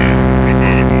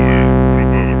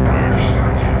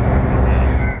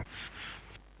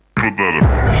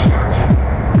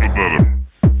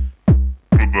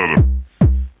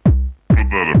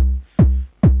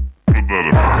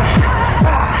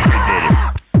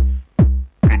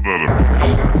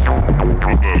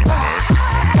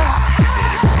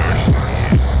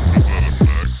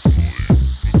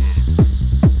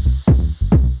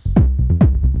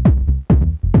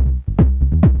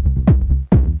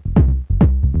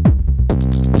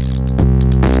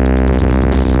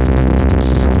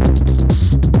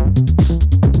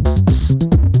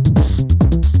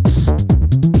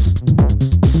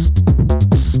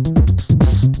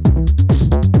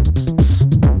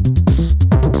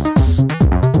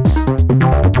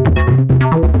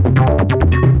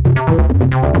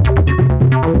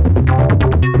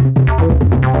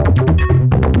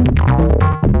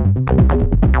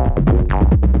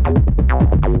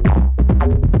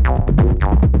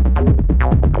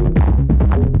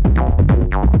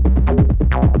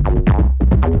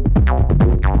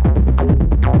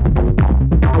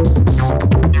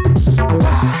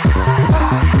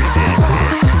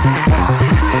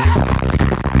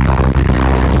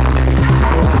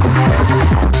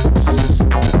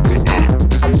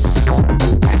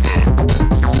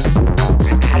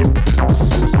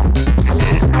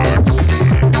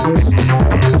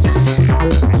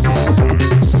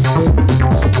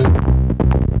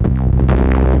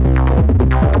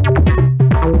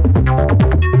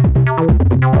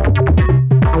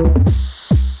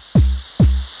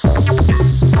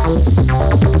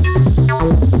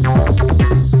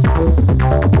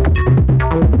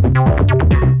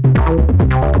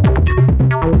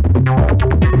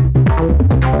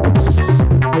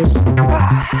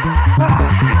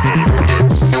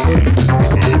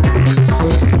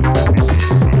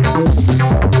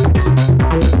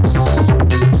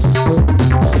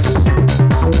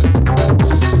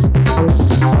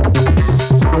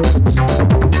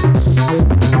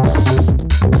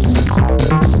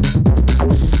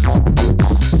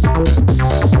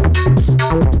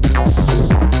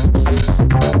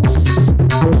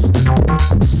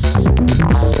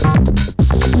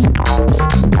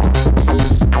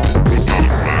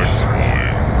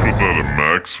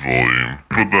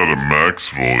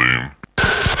 volume.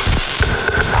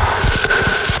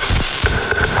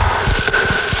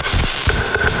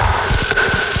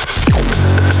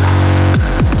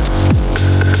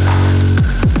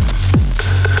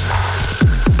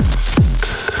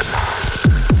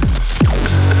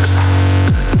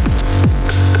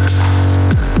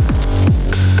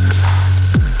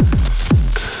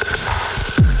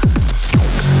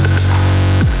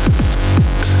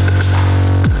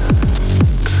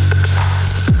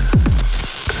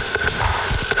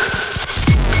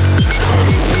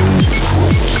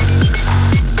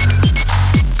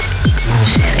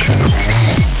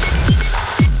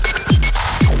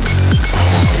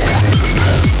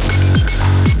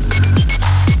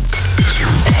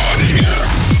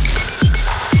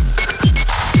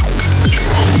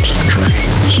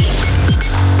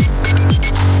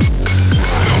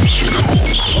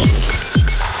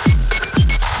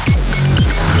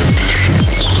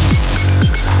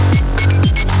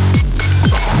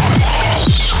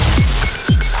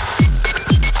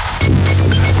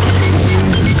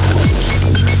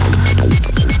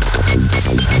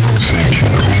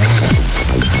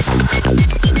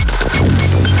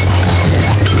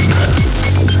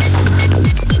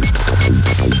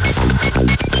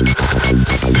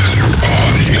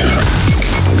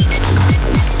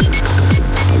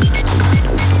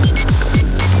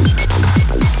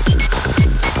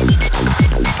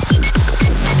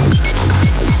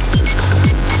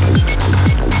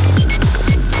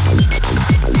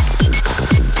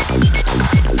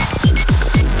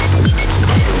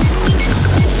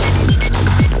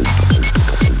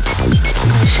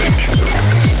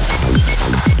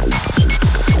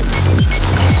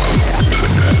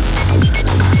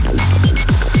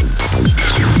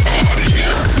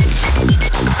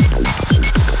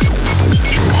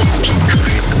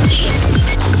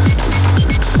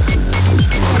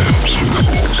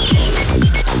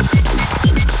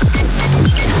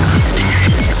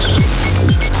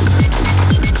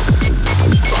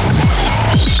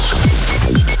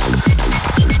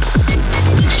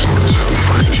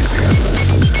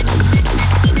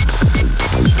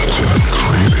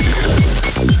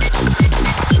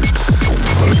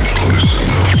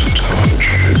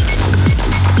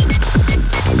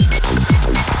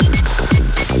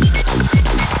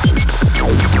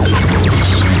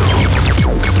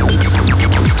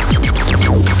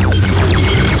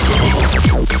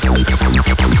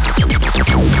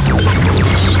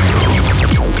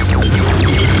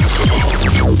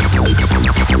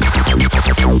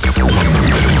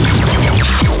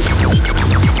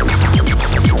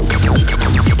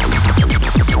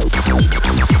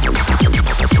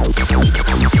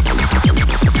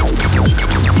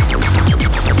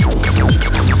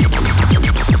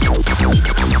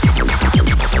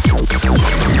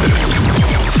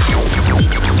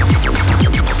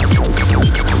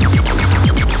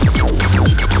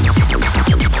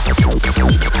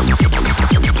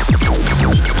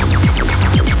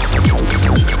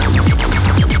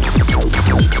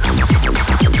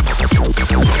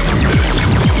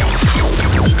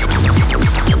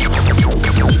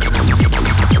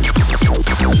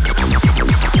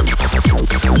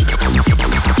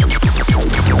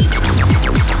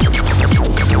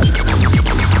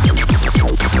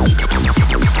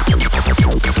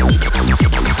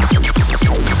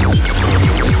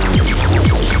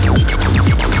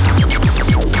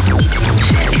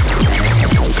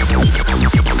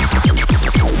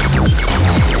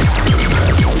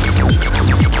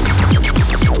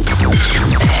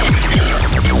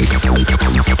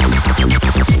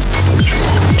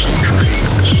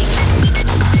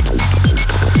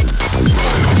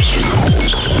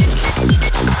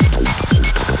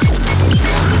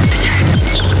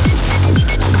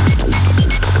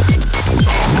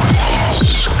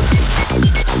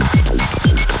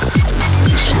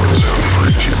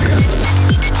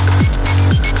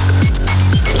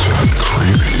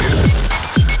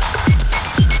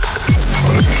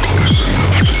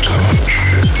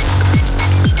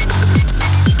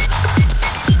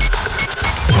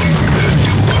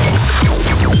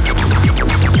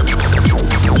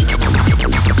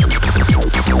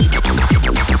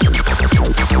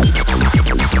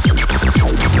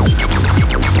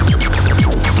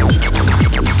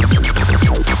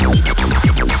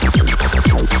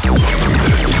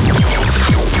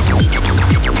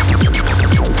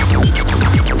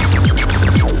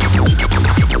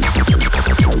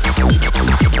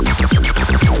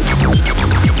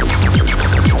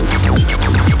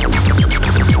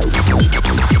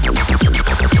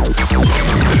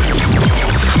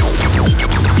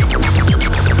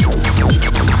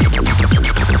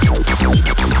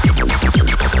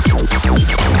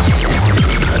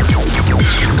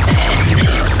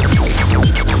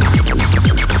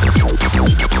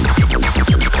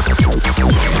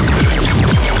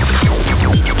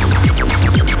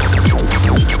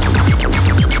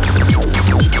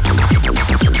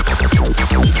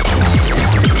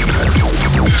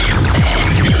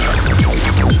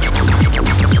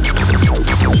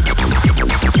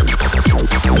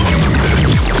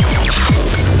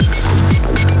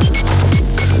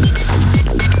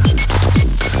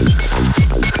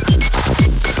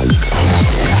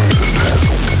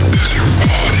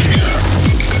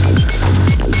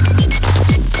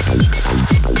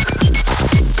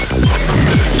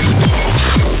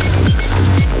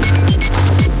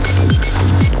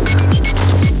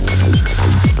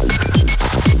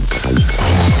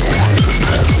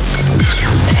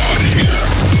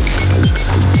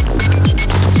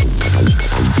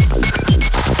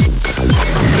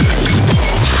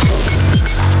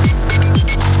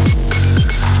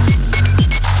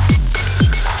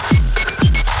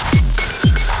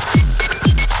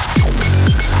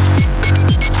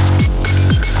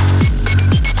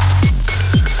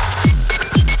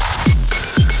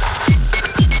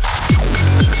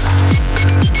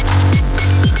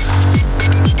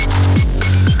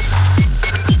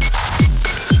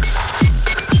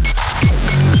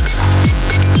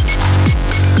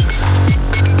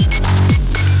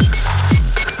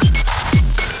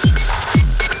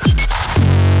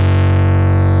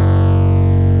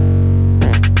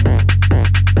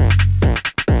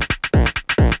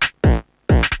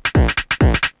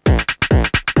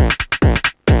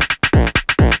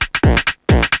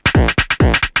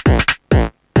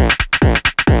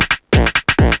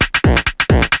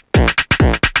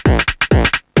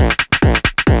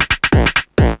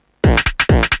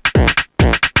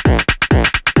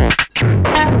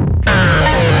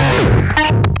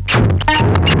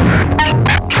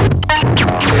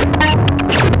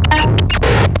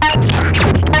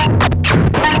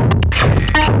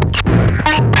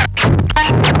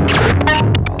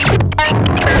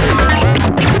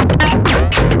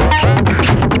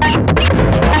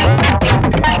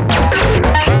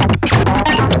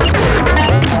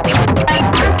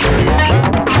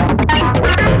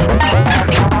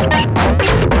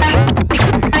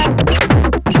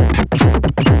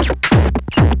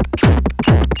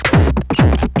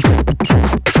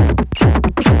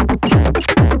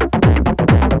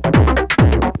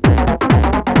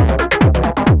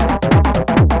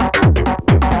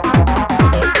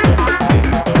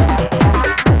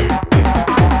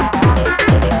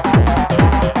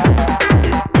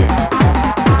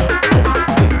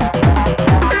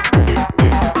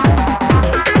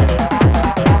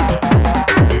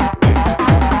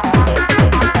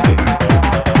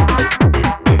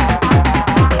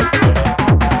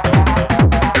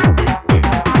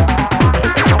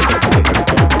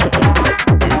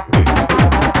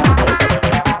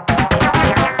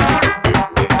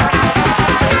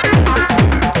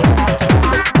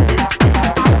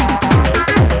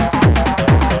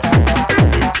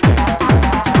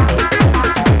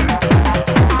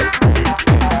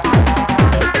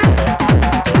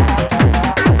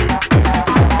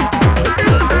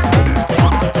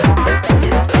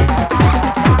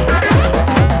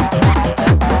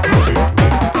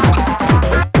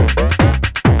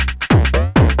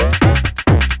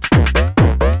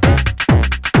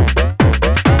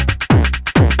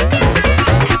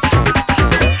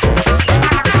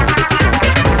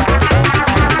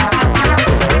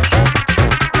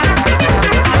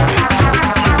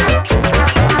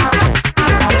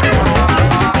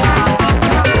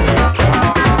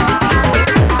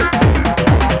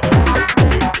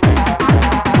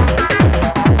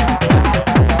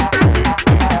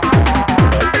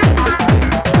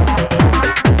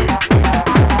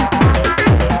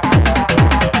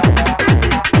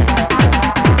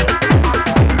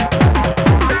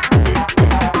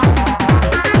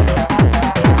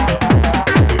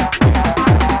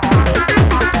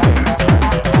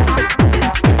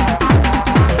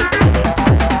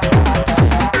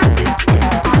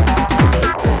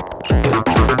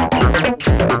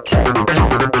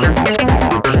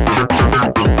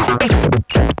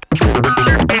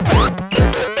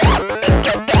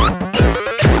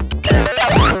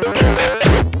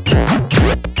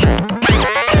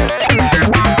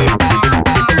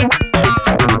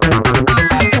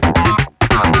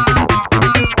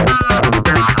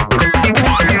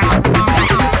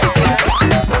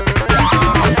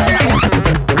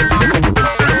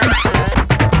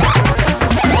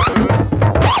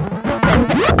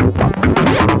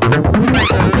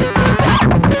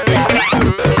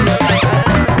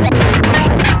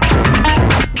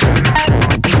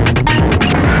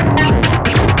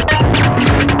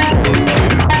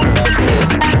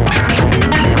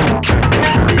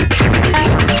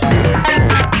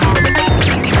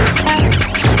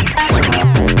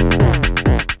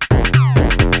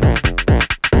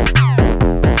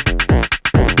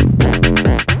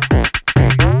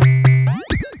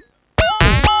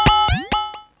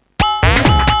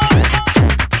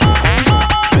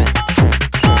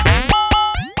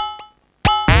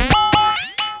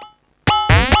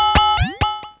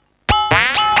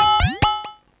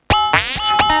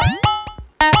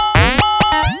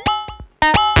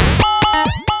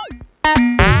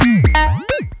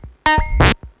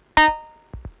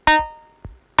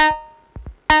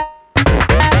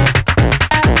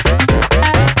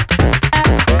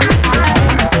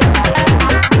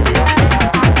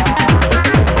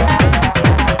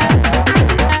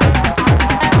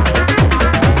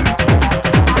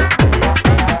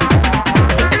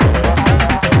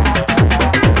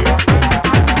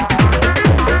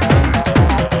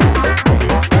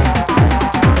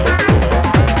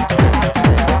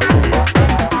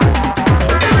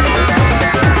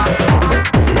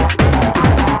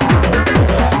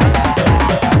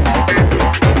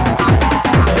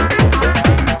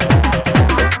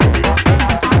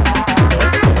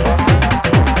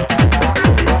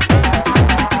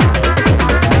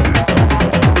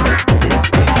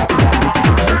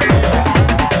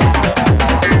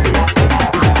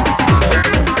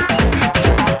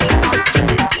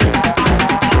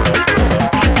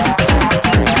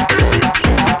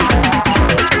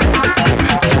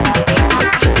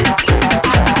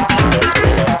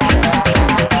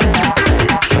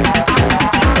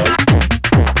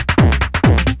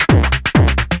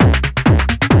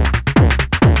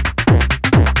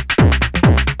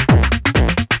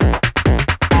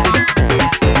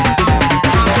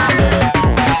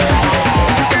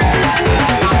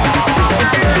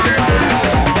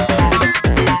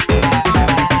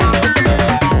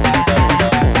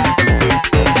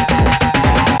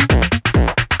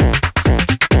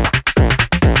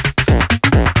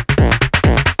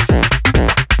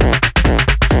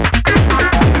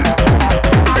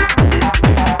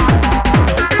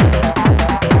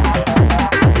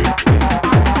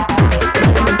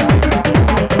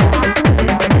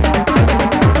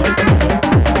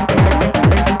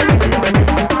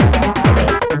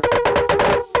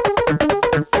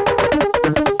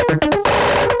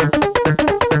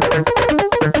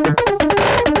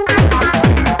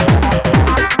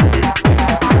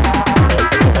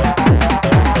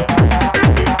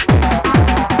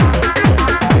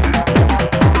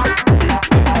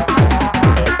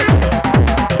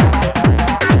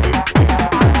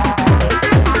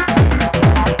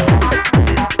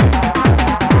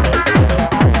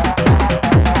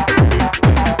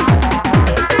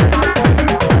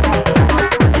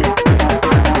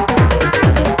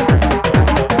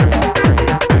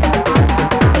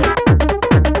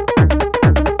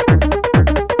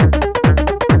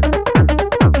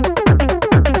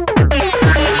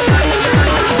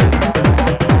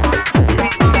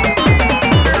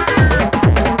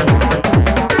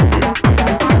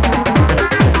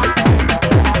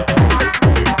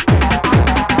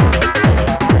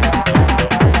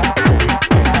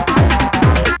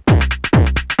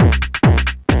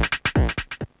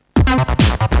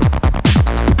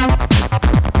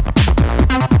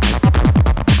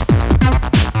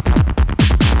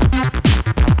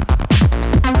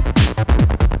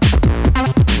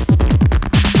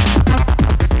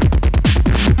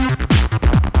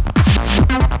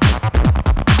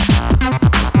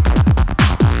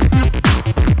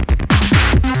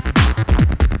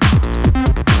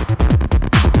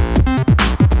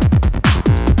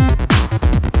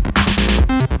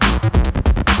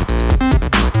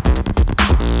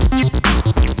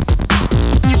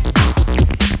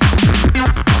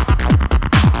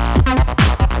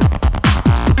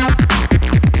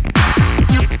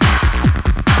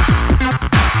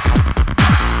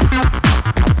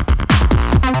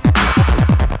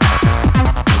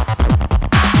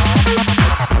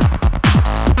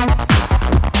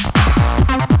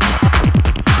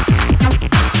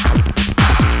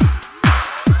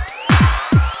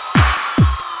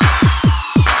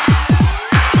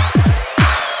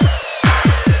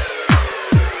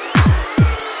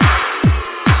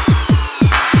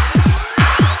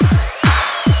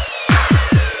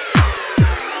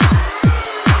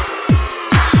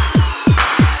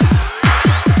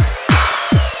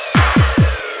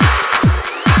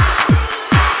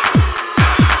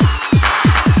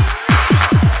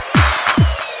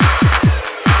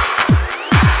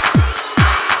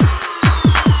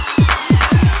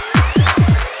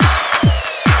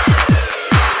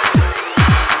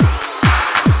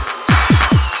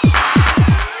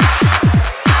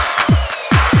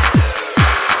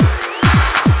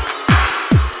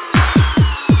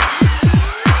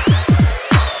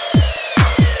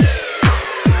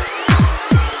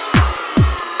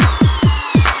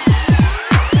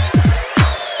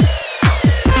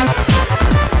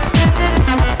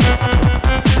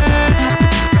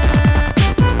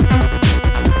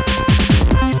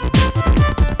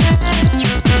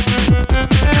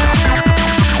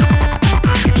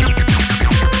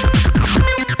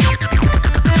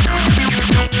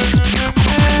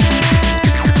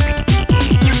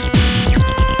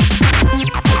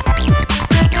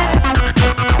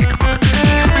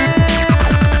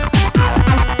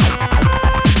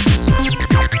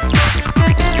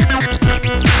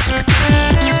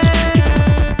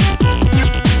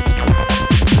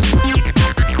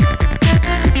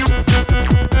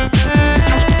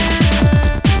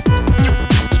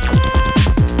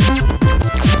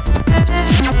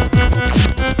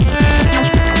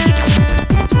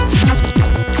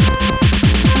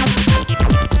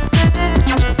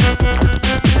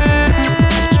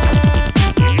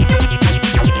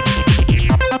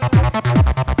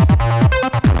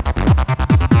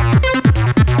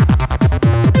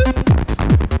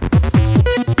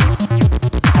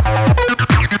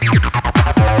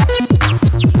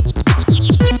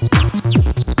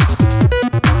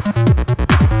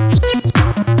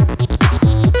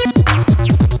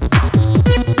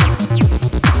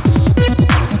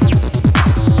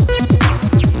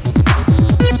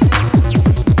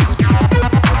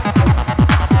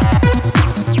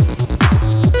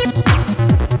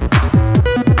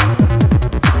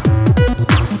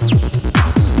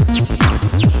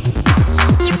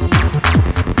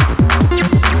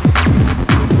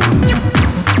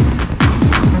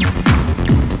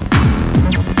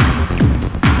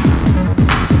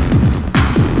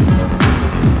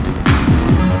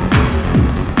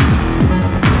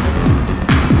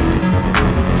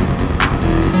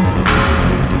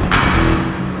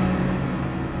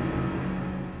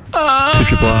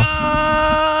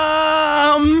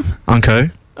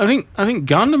 UNKO. I think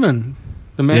Gunderman,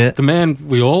 Yeah. the man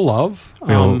we all love.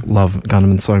 We all love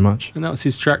Gunderman so much. And that was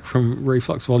his track from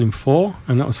Reflux Volume 4,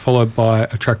 and that was followed by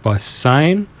a track by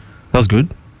Sane. That was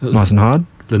good. Nice and hard.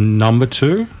 The number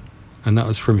 2, and that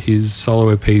was from his solo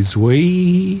EP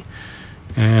Zui.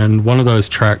 And one of those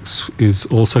tracks is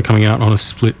also coming out on a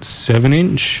split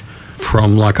 7-inch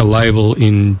from like a label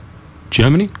in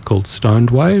Germany called Stoned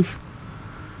Wave.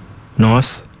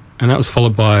 Nice. And that was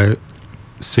followed by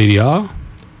CDR.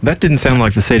 That didn't sound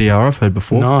like the CDR I've heard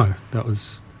before. No, that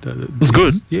was... It was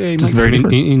good. Yeah, he Just makes very some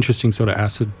different. interesting sort of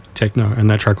acid techno, and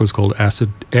that track was called Acid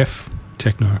F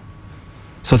Techno.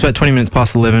 So it's about 20 minutes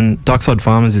past 11. Darkside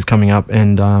Farmers is coming up,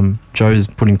 and Joe's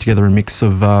putting together a mix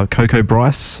of Coco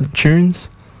Bryce tunes,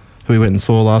 who we went and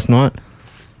saw last night.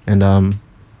 And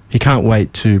he can't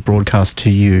wait to broadcast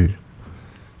to you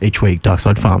each week,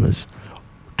 Darkside Farmers,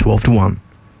 12 to 1.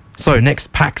 So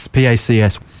next, PAX,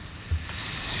 P-A-C-S.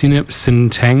 Synapse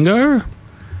and Tango?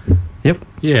 Yep.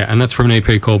 Yeah, and that's from an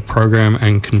EP called Program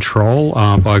and Control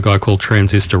by a guy called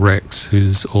Transistor Rex,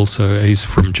 he's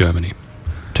from Germany.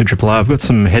 2RRR. I've got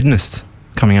some Hedonist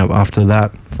coming up after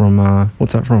that from,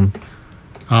 what's that from?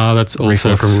 That's also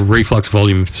Reflux. from Reflux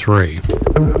Volume 3.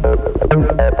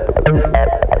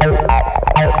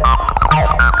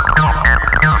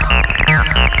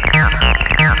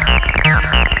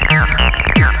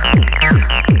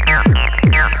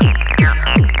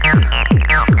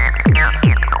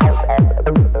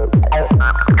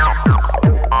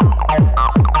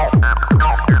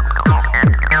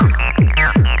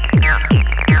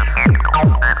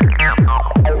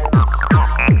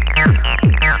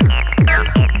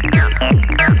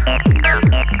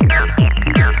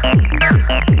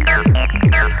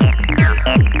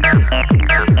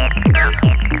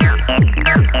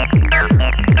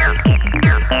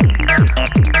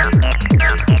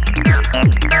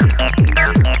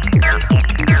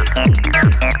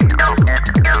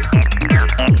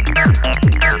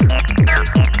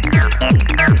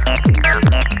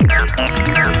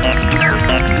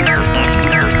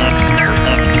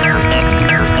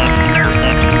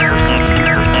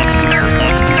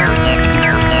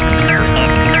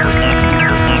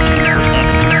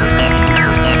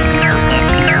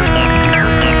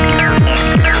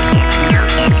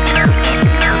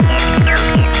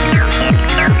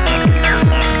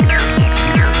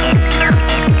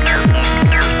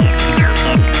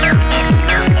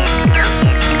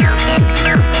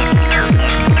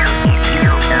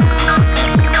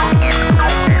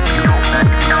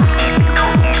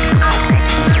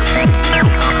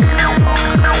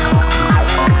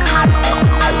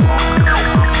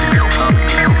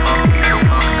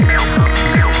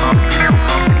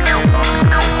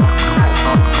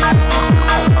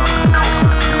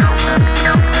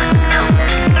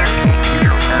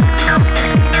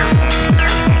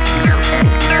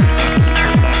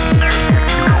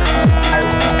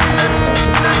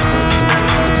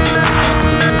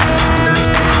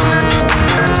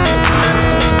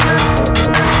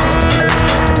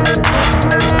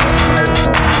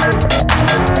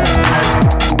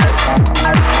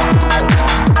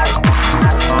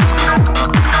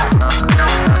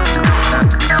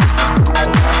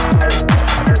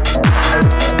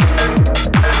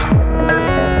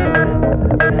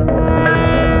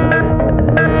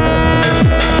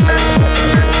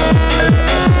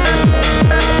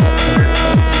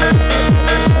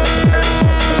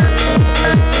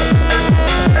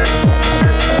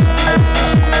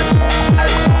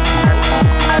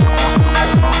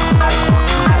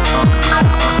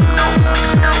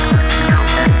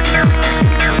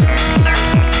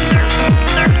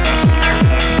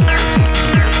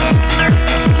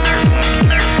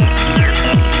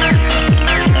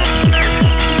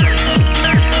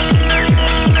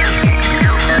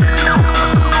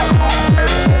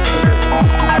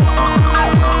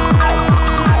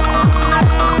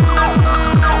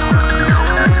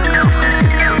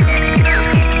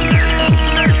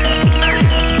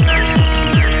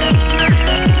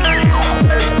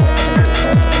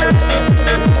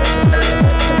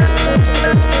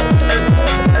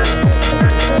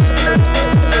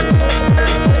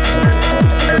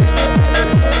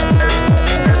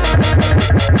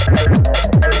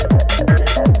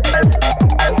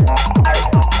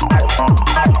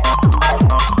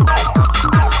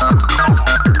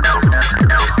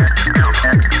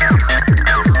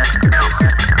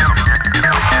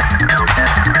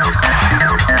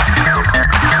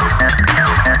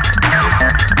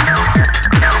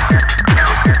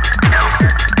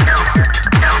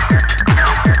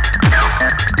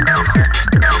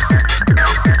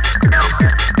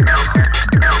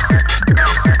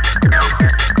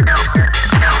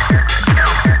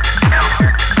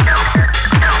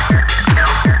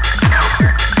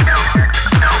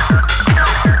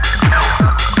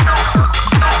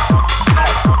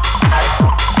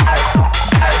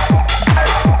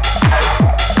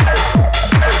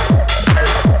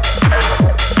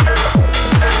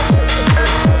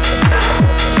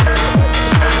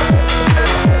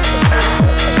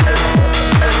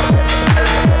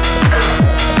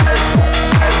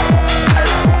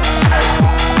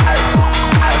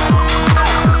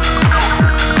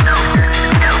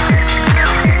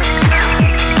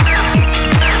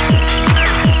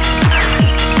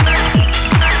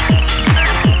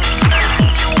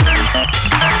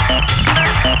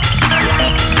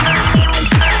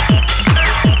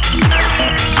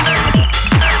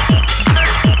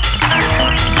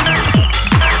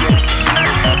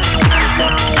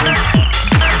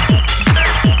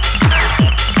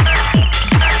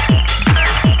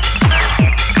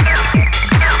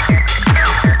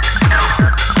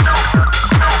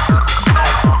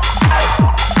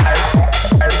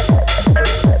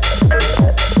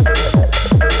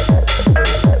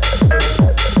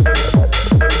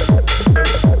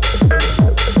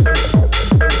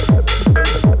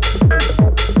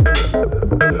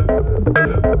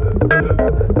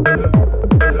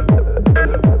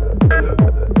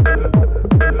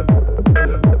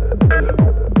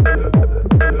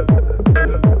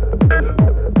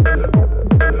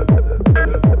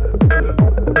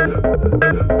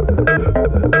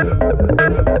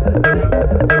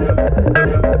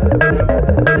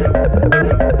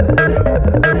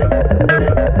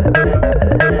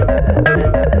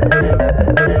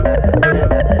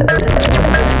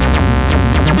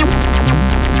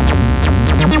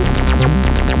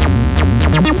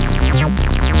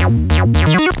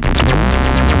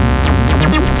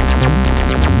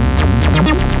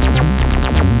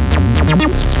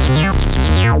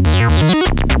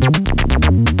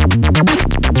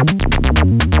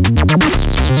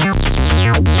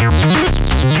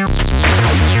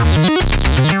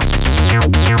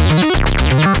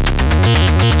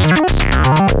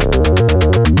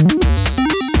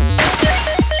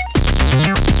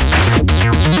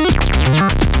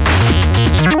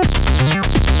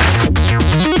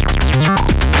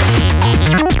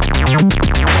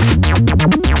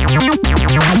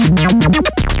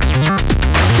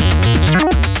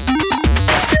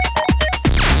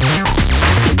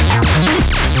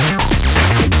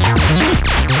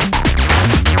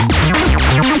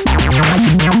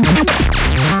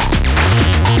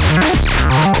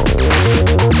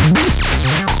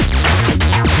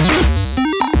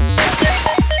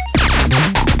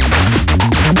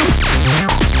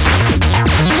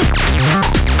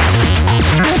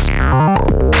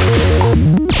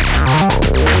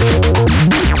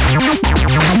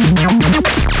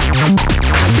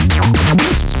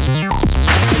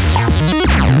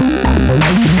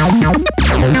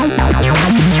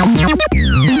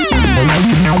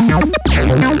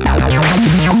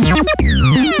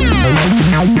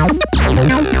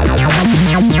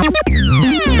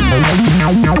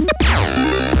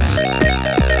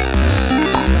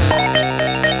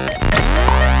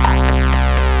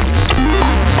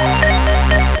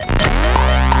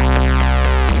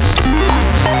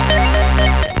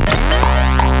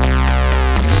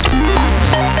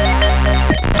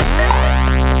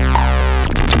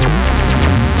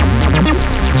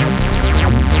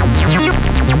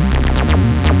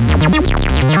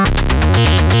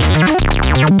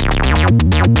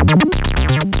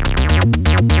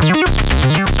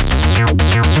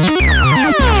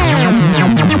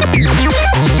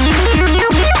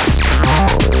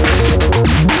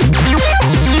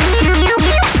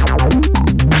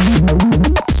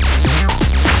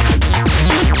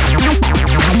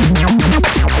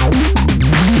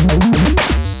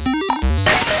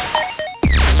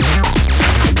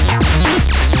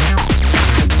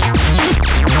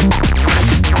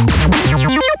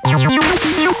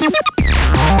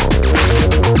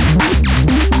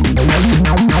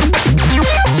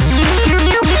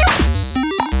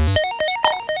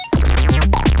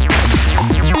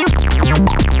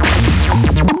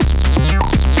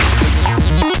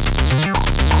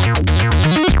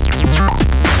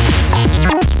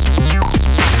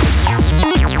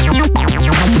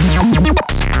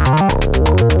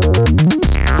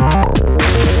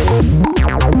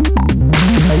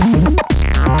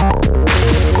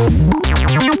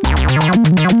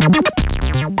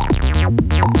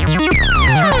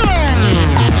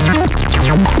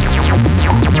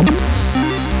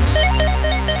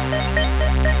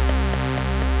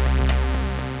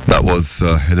 was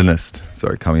Hedonist.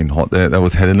 Sorry, coming in hot there. That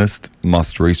was Hedonist.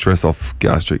 Must Re-Stress off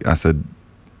Gastric Acid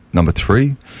number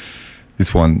 3.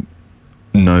 This one,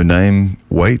 No Name,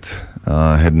 Wait,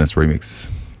 Hedonist remix.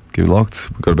 Give it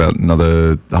locked. We've got about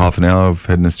another half an hour of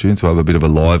Hedonist tunes, so we'll have a bit of a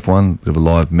live one, bit of a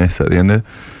live mess at the end there.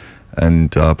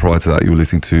 And prior to that, you were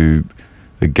listening to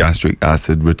the Gastric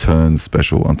Acid Returns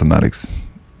special on Thematics,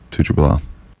 2RRR.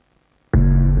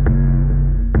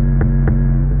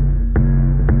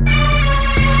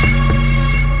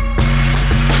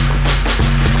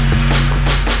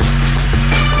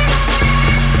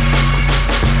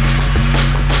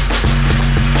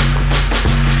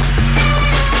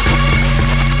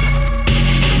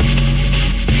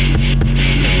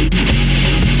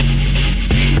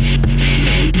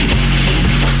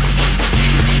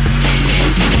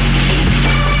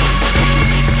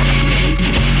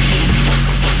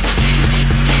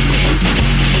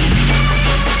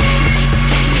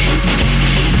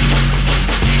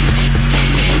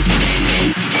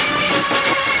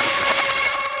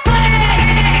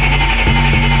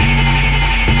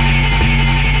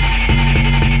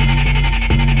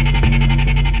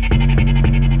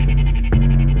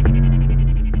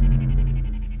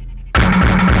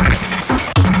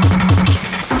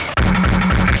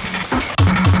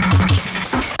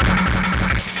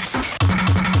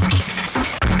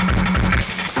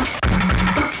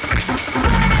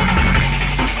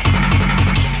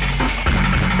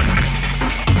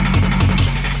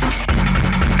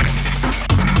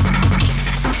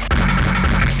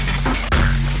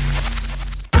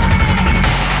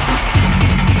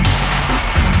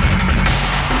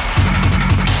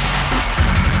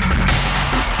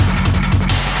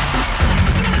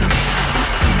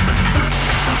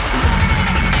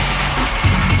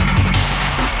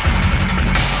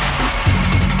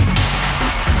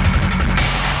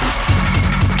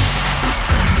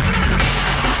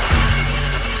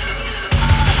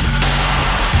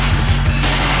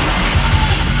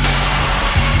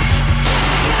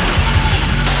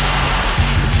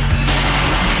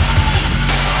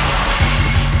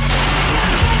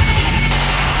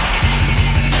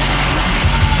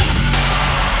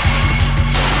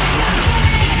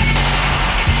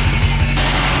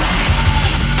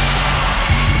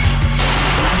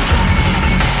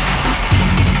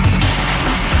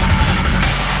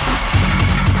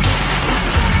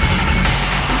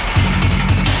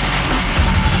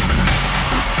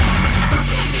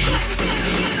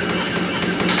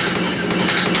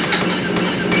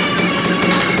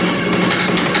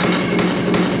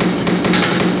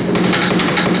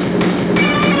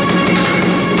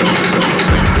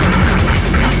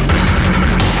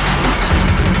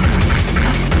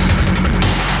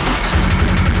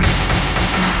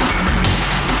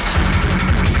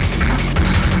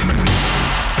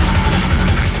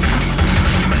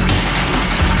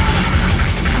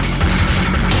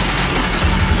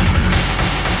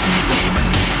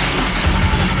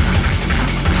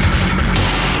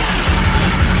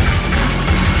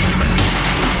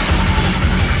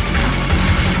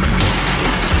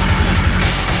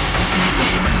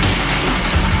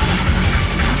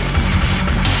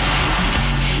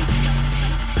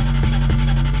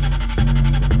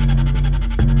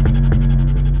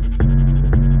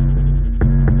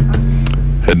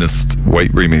 Hedonist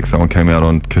Wait remix. That one came out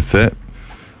on cassette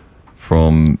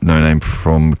from No Name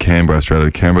from Canberra, straight out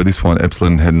of Canberra. This one,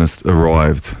 Epsilon Hedonist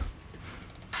Arrived.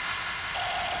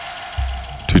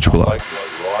 2RRR.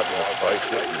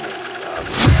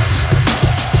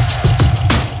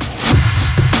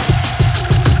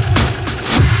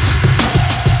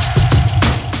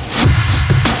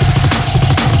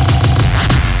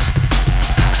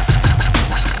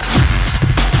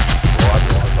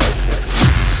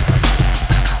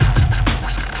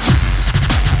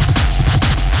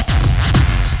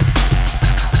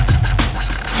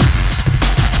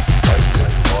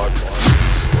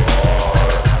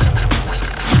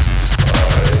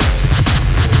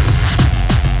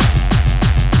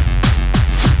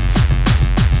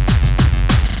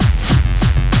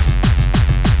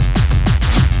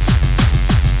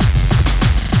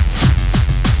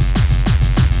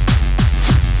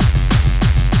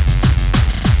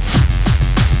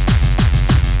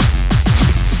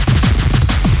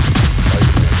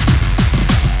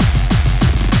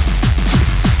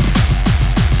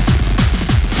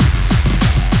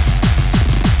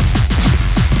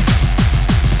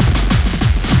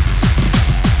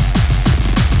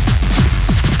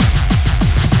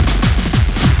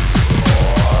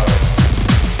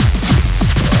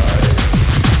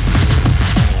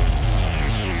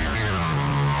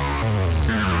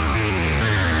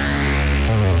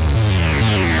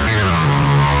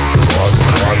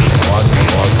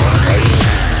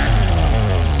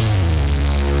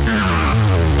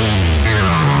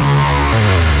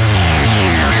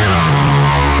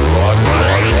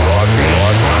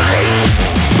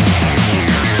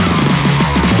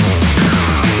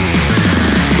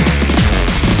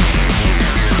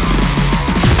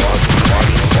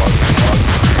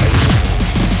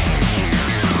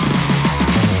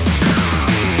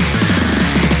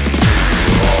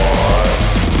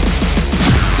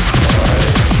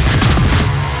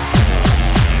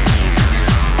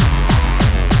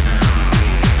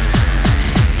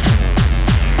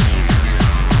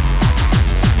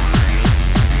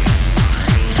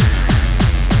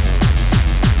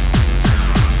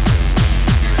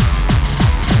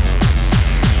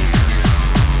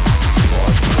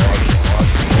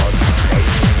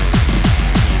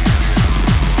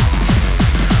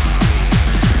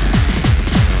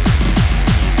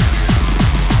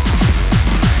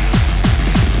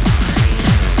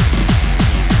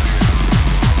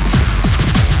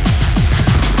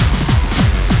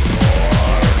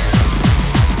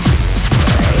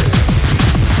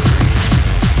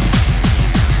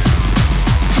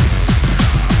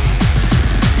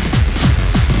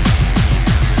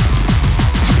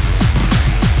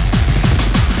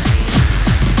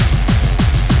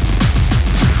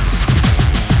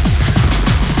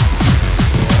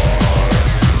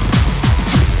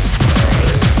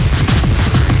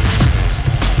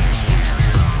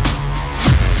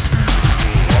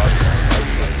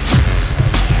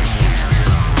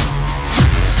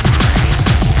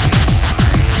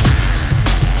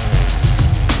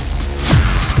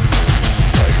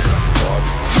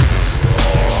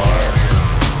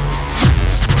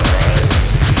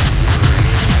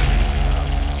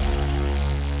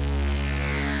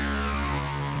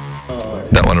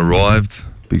 arrived.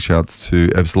 Big shouts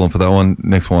to Epsilon for that one.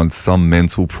 Next one, Some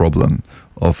Mental Problem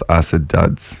of Acid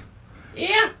Dads.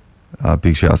 Yeah.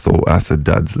 Big shouts to all Acid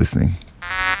Dads listening.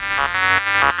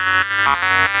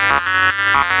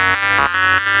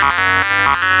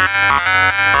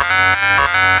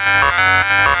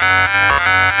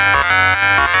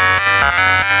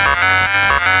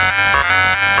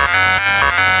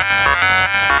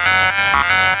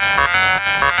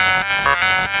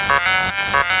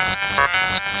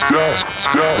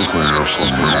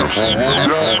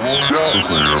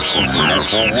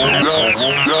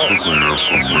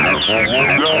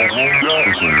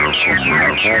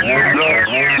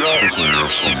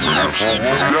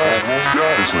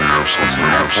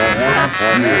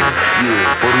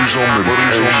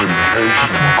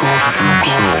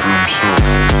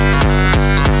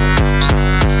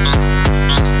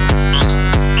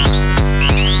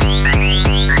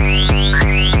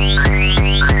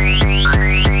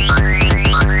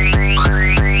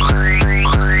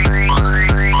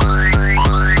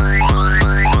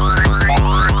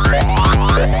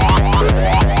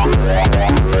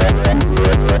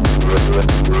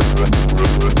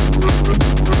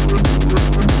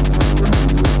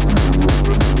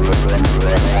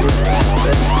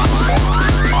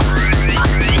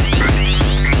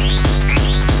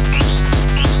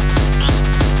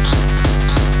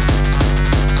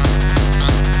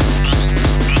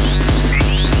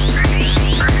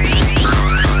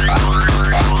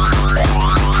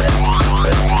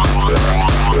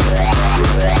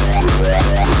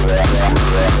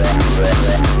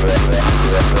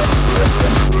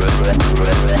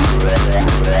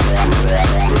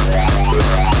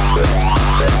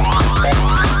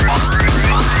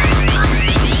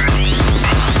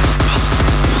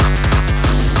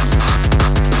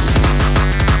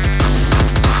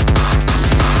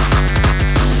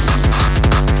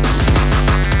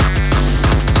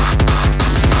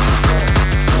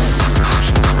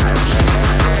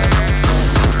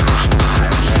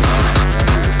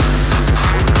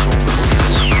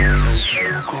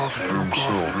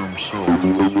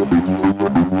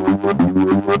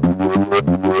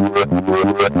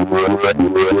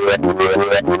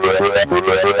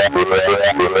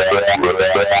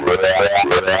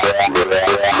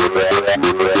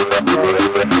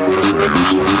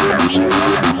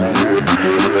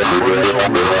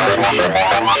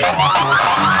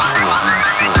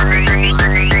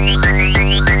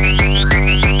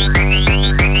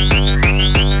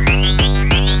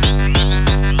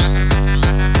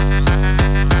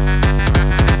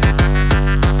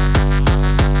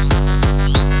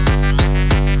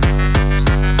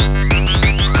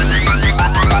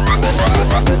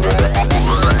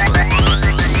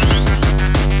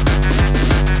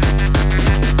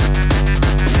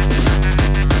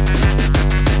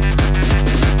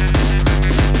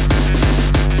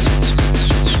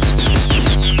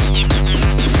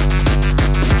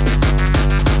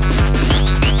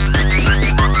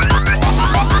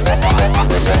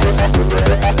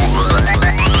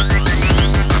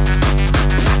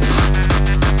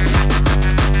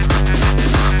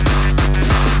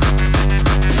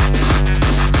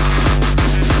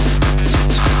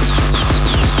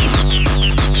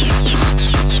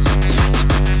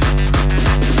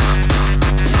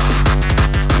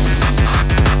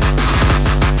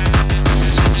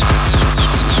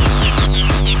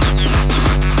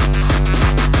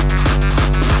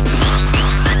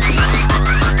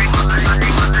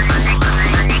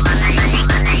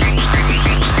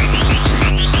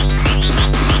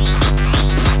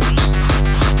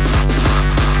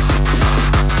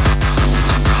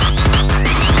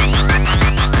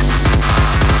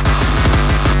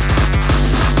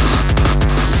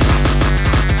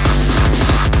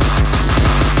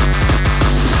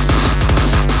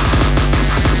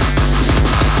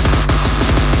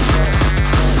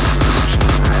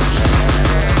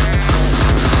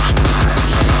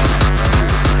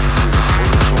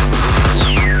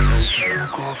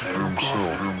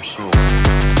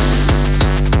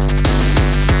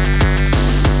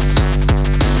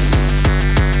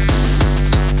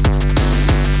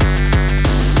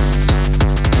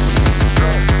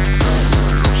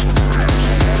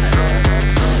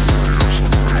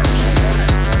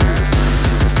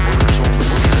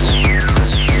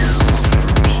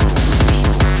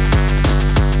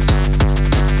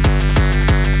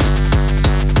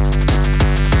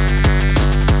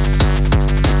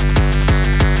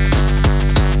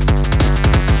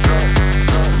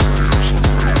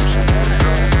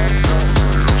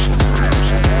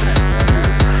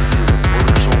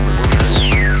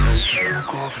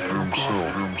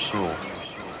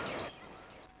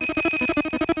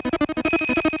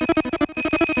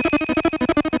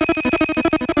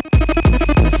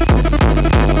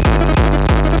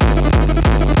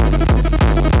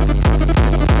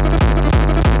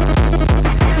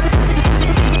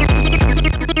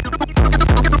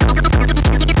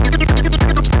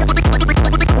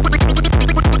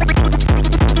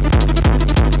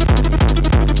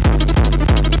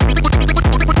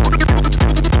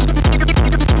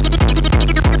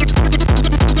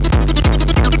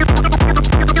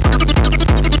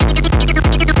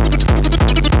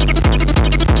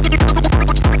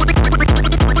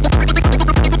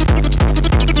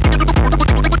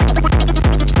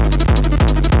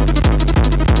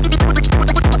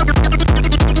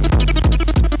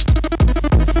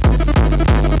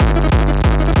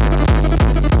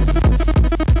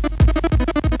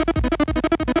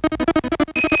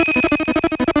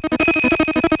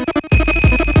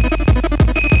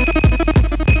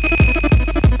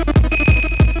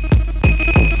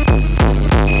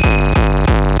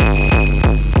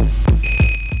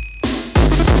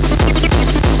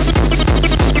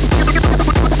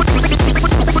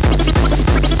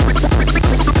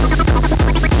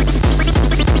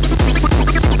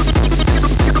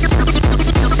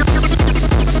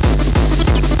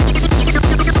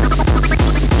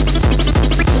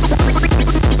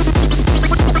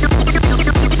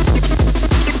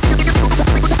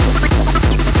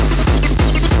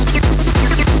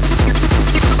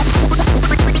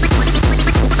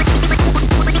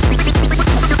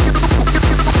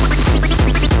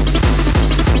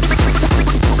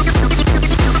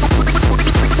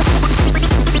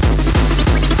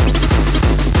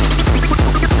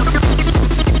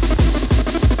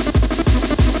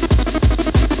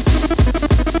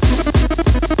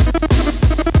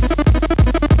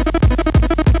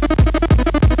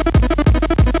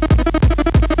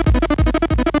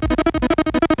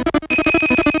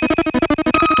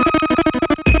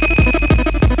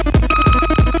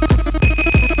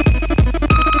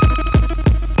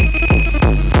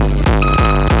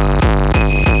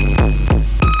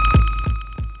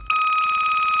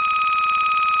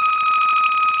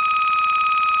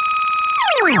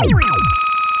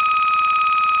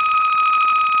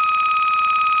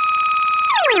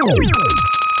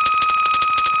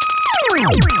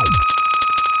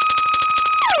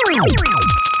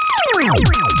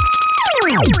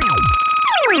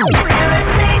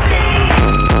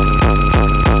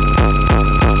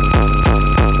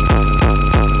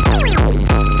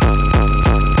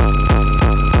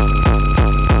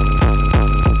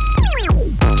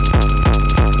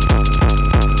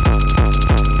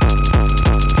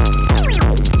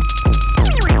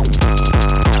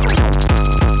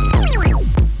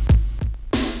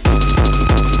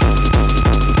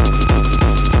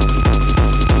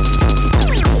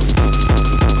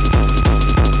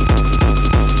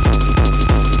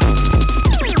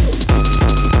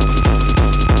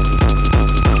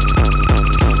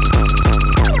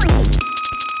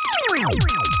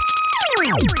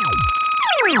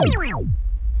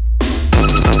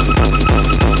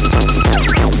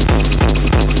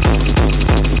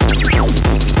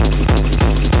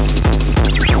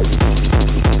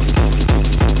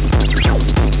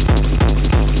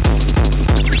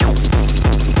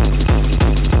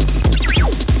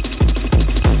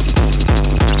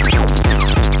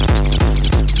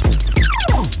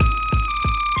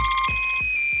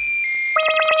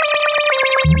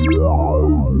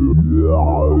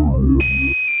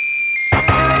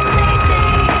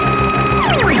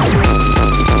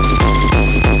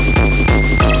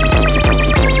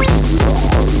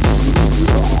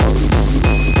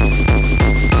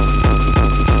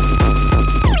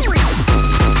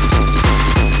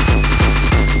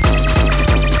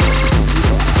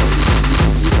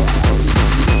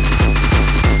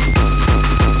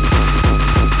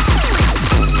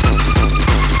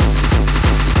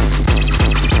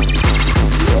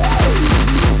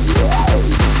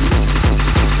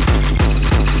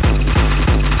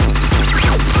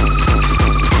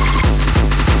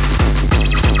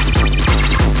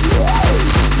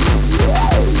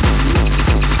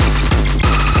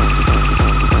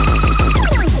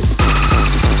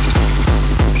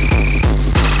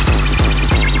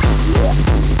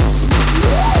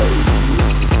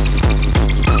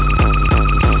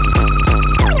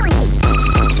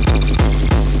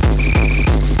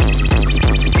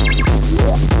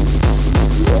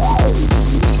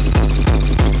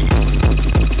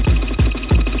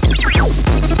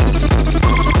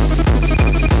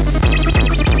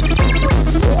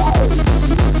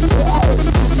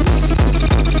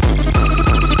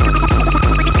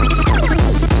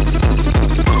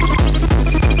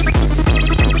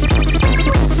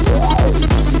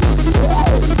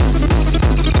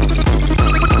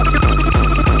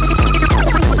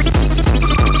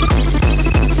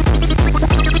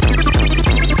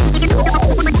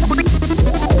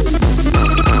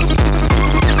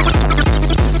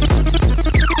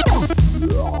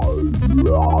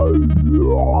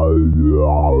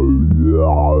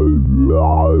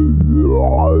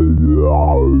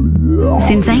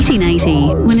 Since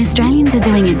 1880, when Australians are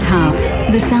doing it tough,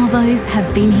 the Salvos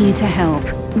have been here to help.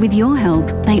 With your help,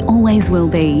 they always will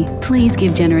be. Please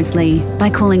give generously by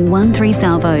calling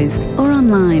 13-SALVOS or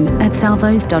online at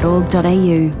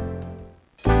salvos.org.au.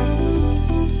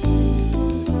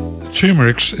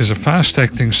 Turmerix is a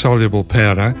fast-acting soluble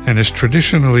powder and is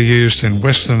traditionally used in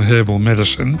Western herbal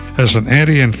medicine as an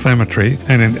anti-inflammatory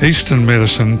and in Eastern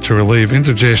medicine to relieve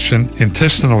indigestion,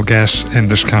 intestinal gas and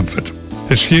discomfort.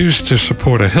 It's used to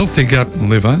support a healthy gut and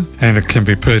liver, and it can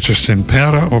be purchased in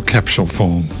powder or capsule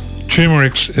form.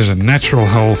 Turmerix is a natural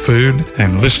whole food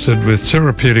and listed with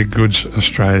Therapeutic Goods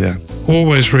Australia.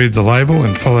 Always read the label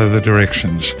and follow the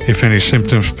directions. If any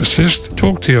symptoms persist,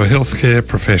 talk to your healthcare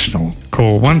professional.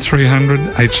 Call 1300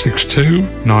 862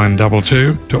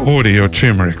 922 to order your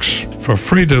Turmerix. For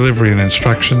free delivery and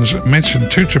instructions, mention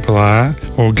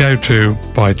 2RRR or go to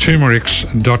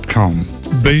buyturmerix.com.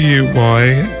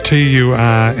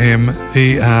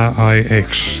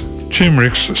 BUYTURMERIX.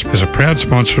 Turmerix is a proud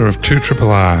sponsor of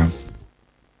 2RRR.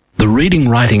 The Reading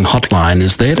Writing Hotline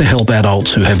is there to help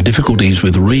adults who have difficulties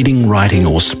with reading, writing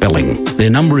or spelling.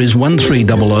 Their number is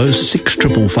 1300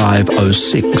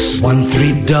 65506.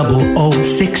 1300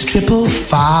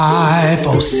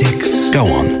 65506. Go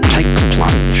on, take the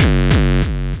plunge.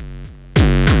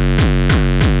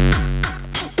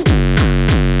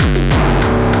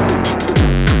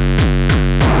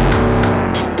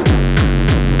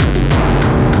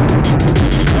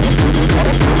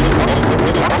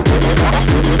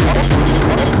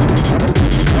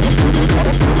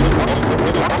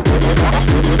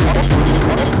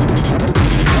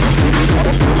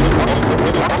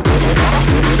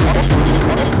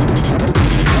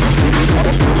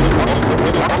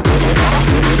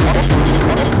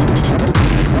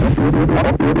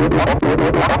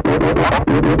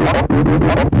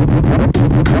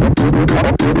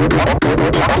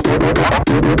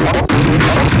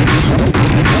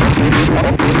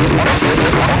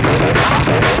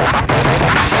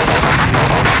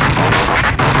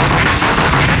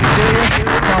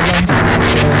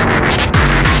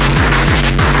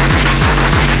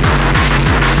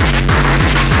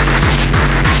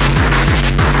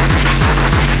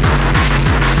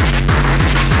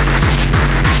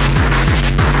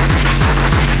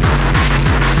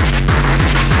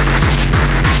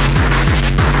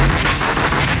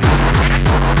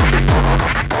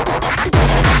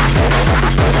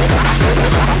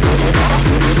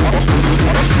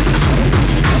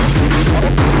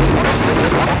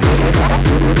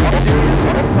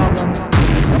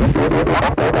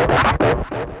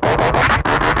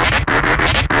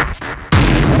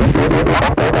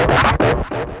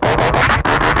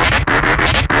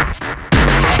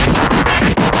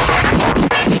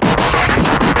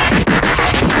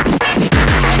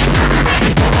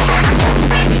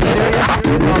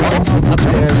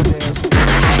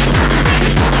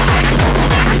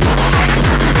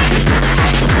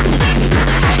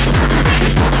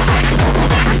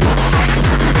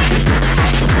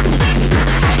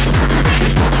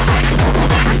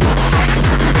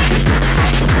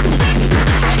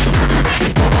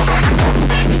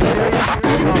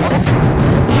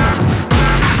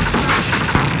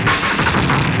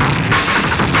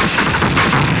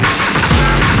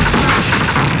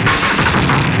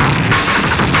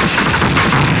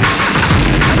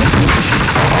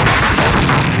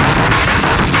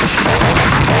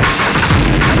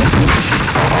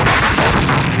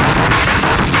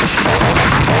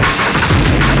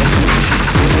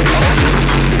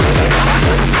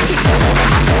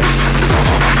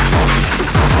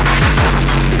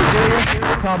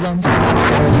 problems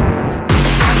upstairs.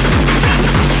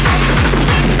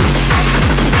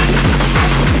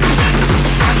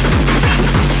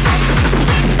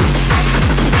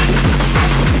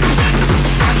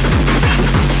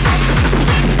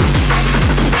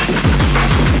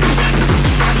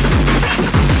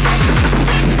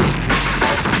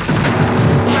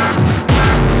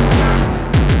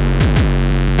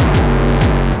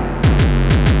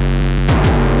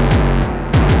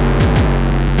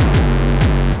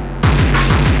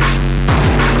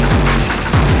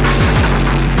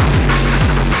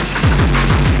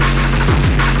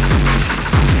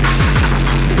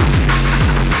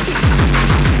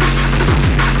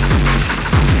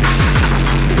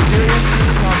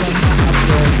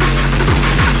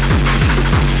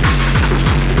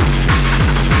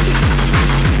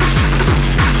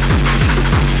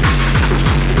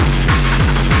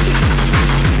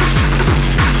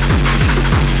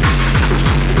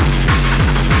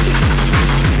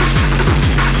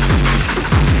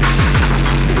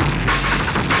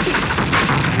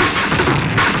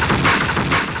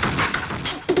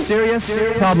 Serious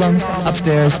problems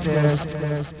upstairs.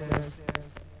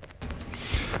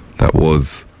 That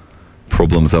was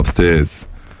Problems Upstairs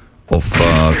off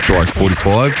Strike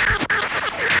 45.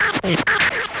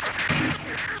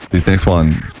 This next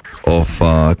one off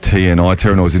TNI,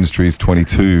 Terra Noise Industries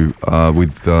 22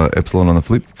 with Epsilon on the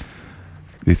flip.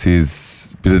 This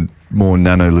is a bit of more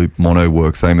nano loop mono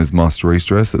work, same as Must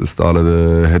Restress at the start of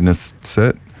the Hedonist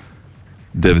set.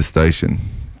 Devastation,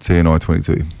 TNI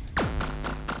 22.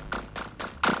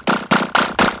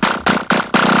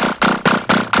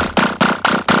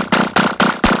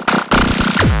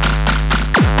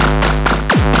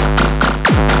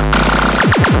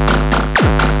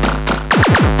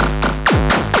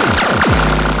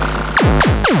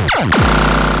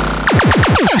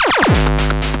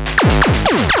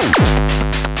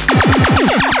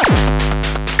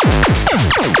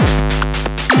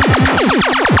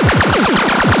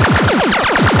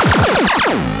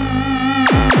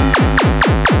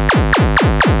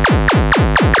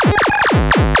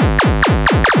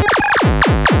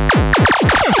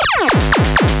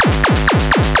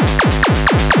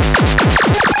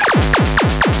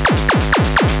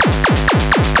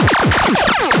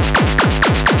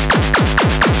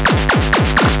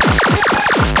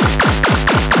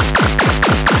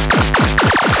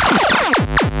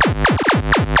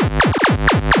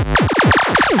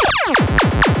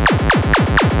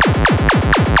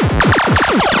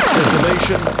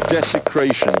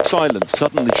 Desecration, silence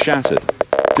suddenly shattered.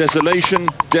 Desolation,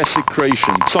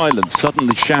 desecration, silence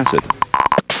suddenly shattered.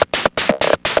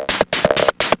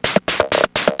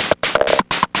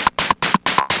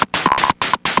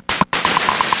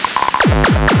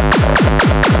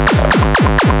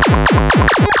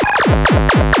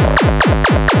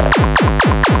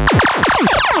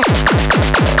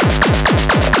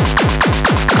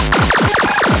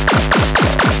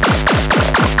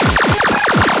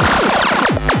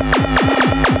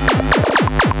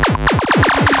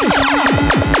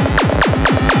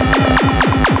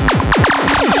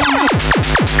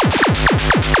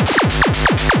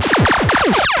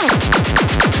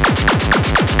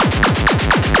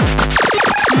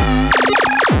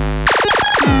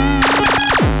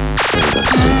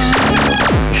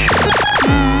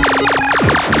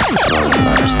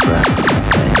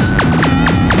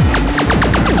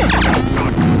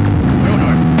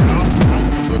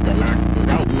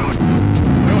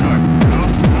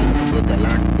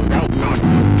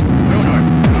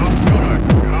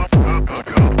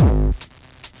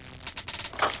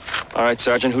 All right,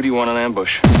 Sergeant, who do you want on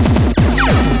ambush?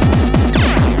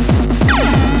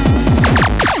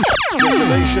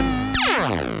 Desolation,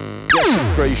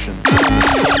 desecration,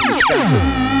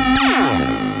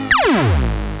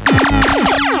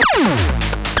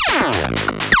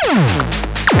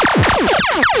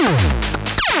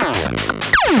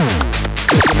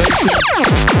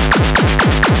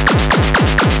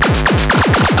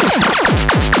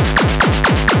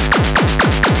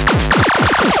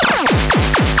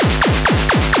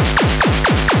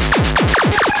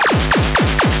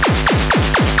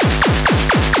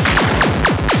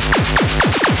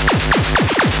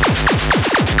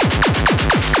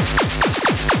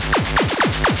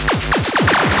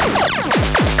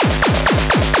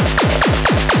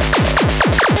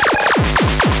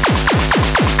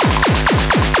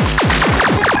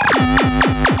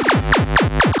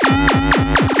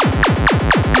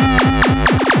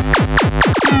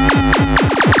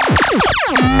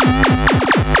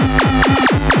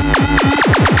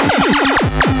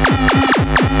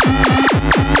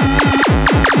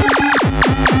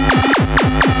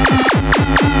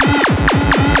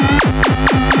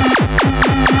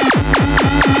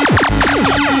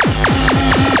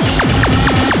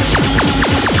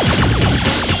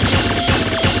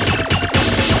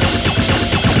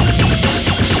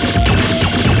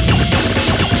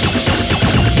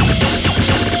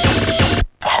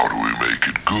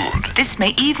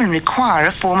 may even require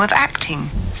a form of acting.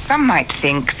 Some might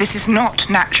think this is not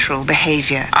natural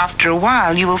behavior. After a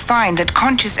while, you will find that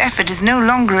conscious effort is no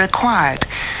longer required,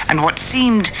 and what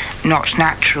seemed not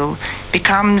natural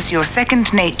becomes your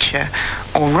second nature,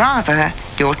 or rather,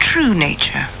 your true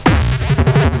nature.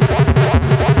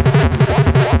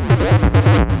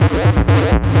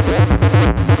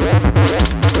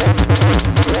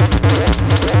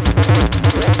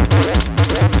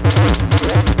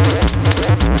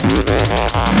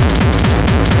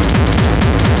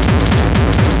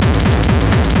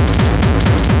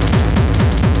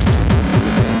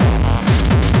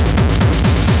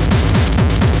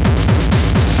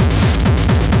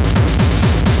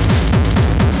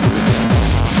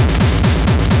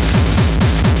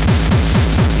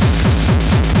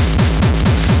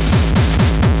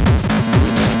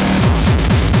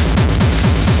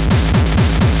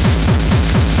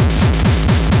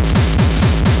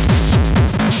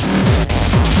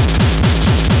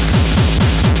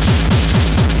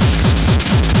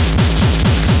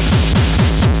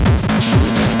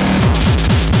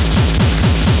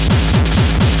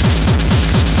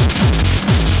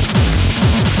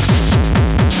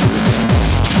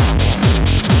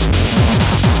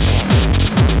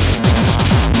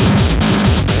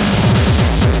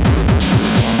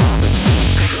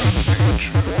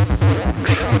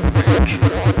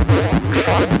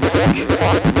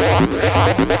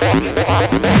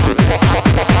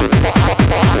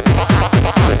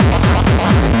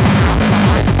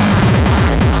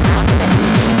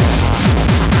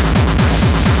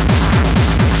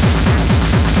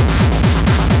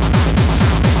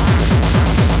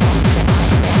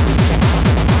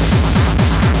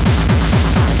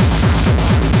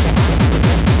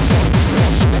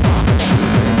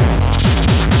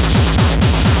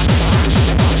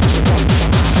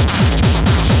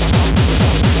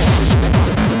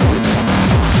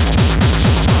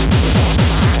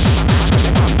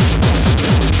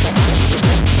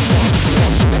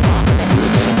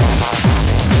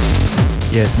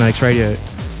 Yeah, Thematics Radio.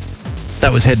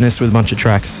 That was Hedonist with a bunch of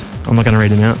tracks. I'm not going to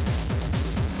read them out.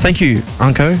 Thank you,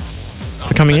 UNKO,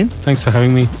 for coming in. Thanks for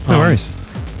having me. No worries.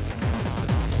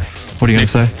 What are you going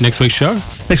to say? Next week's show?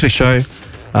 Next week's show.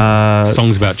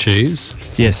 Songs about cheese.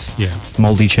 Yes. Yeah.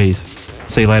 Mouldy cheese.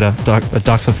 See you later.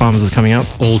 Ducks and Farmers is coming up.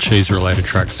 All cheese-related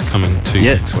tracks coming to you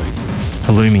next week.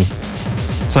 Halloumi.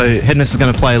 So Hedonist is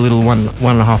going to play a little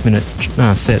 1.5 minute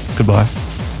set. Goodbye.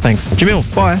 Thanks. Jamil,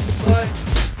 bye.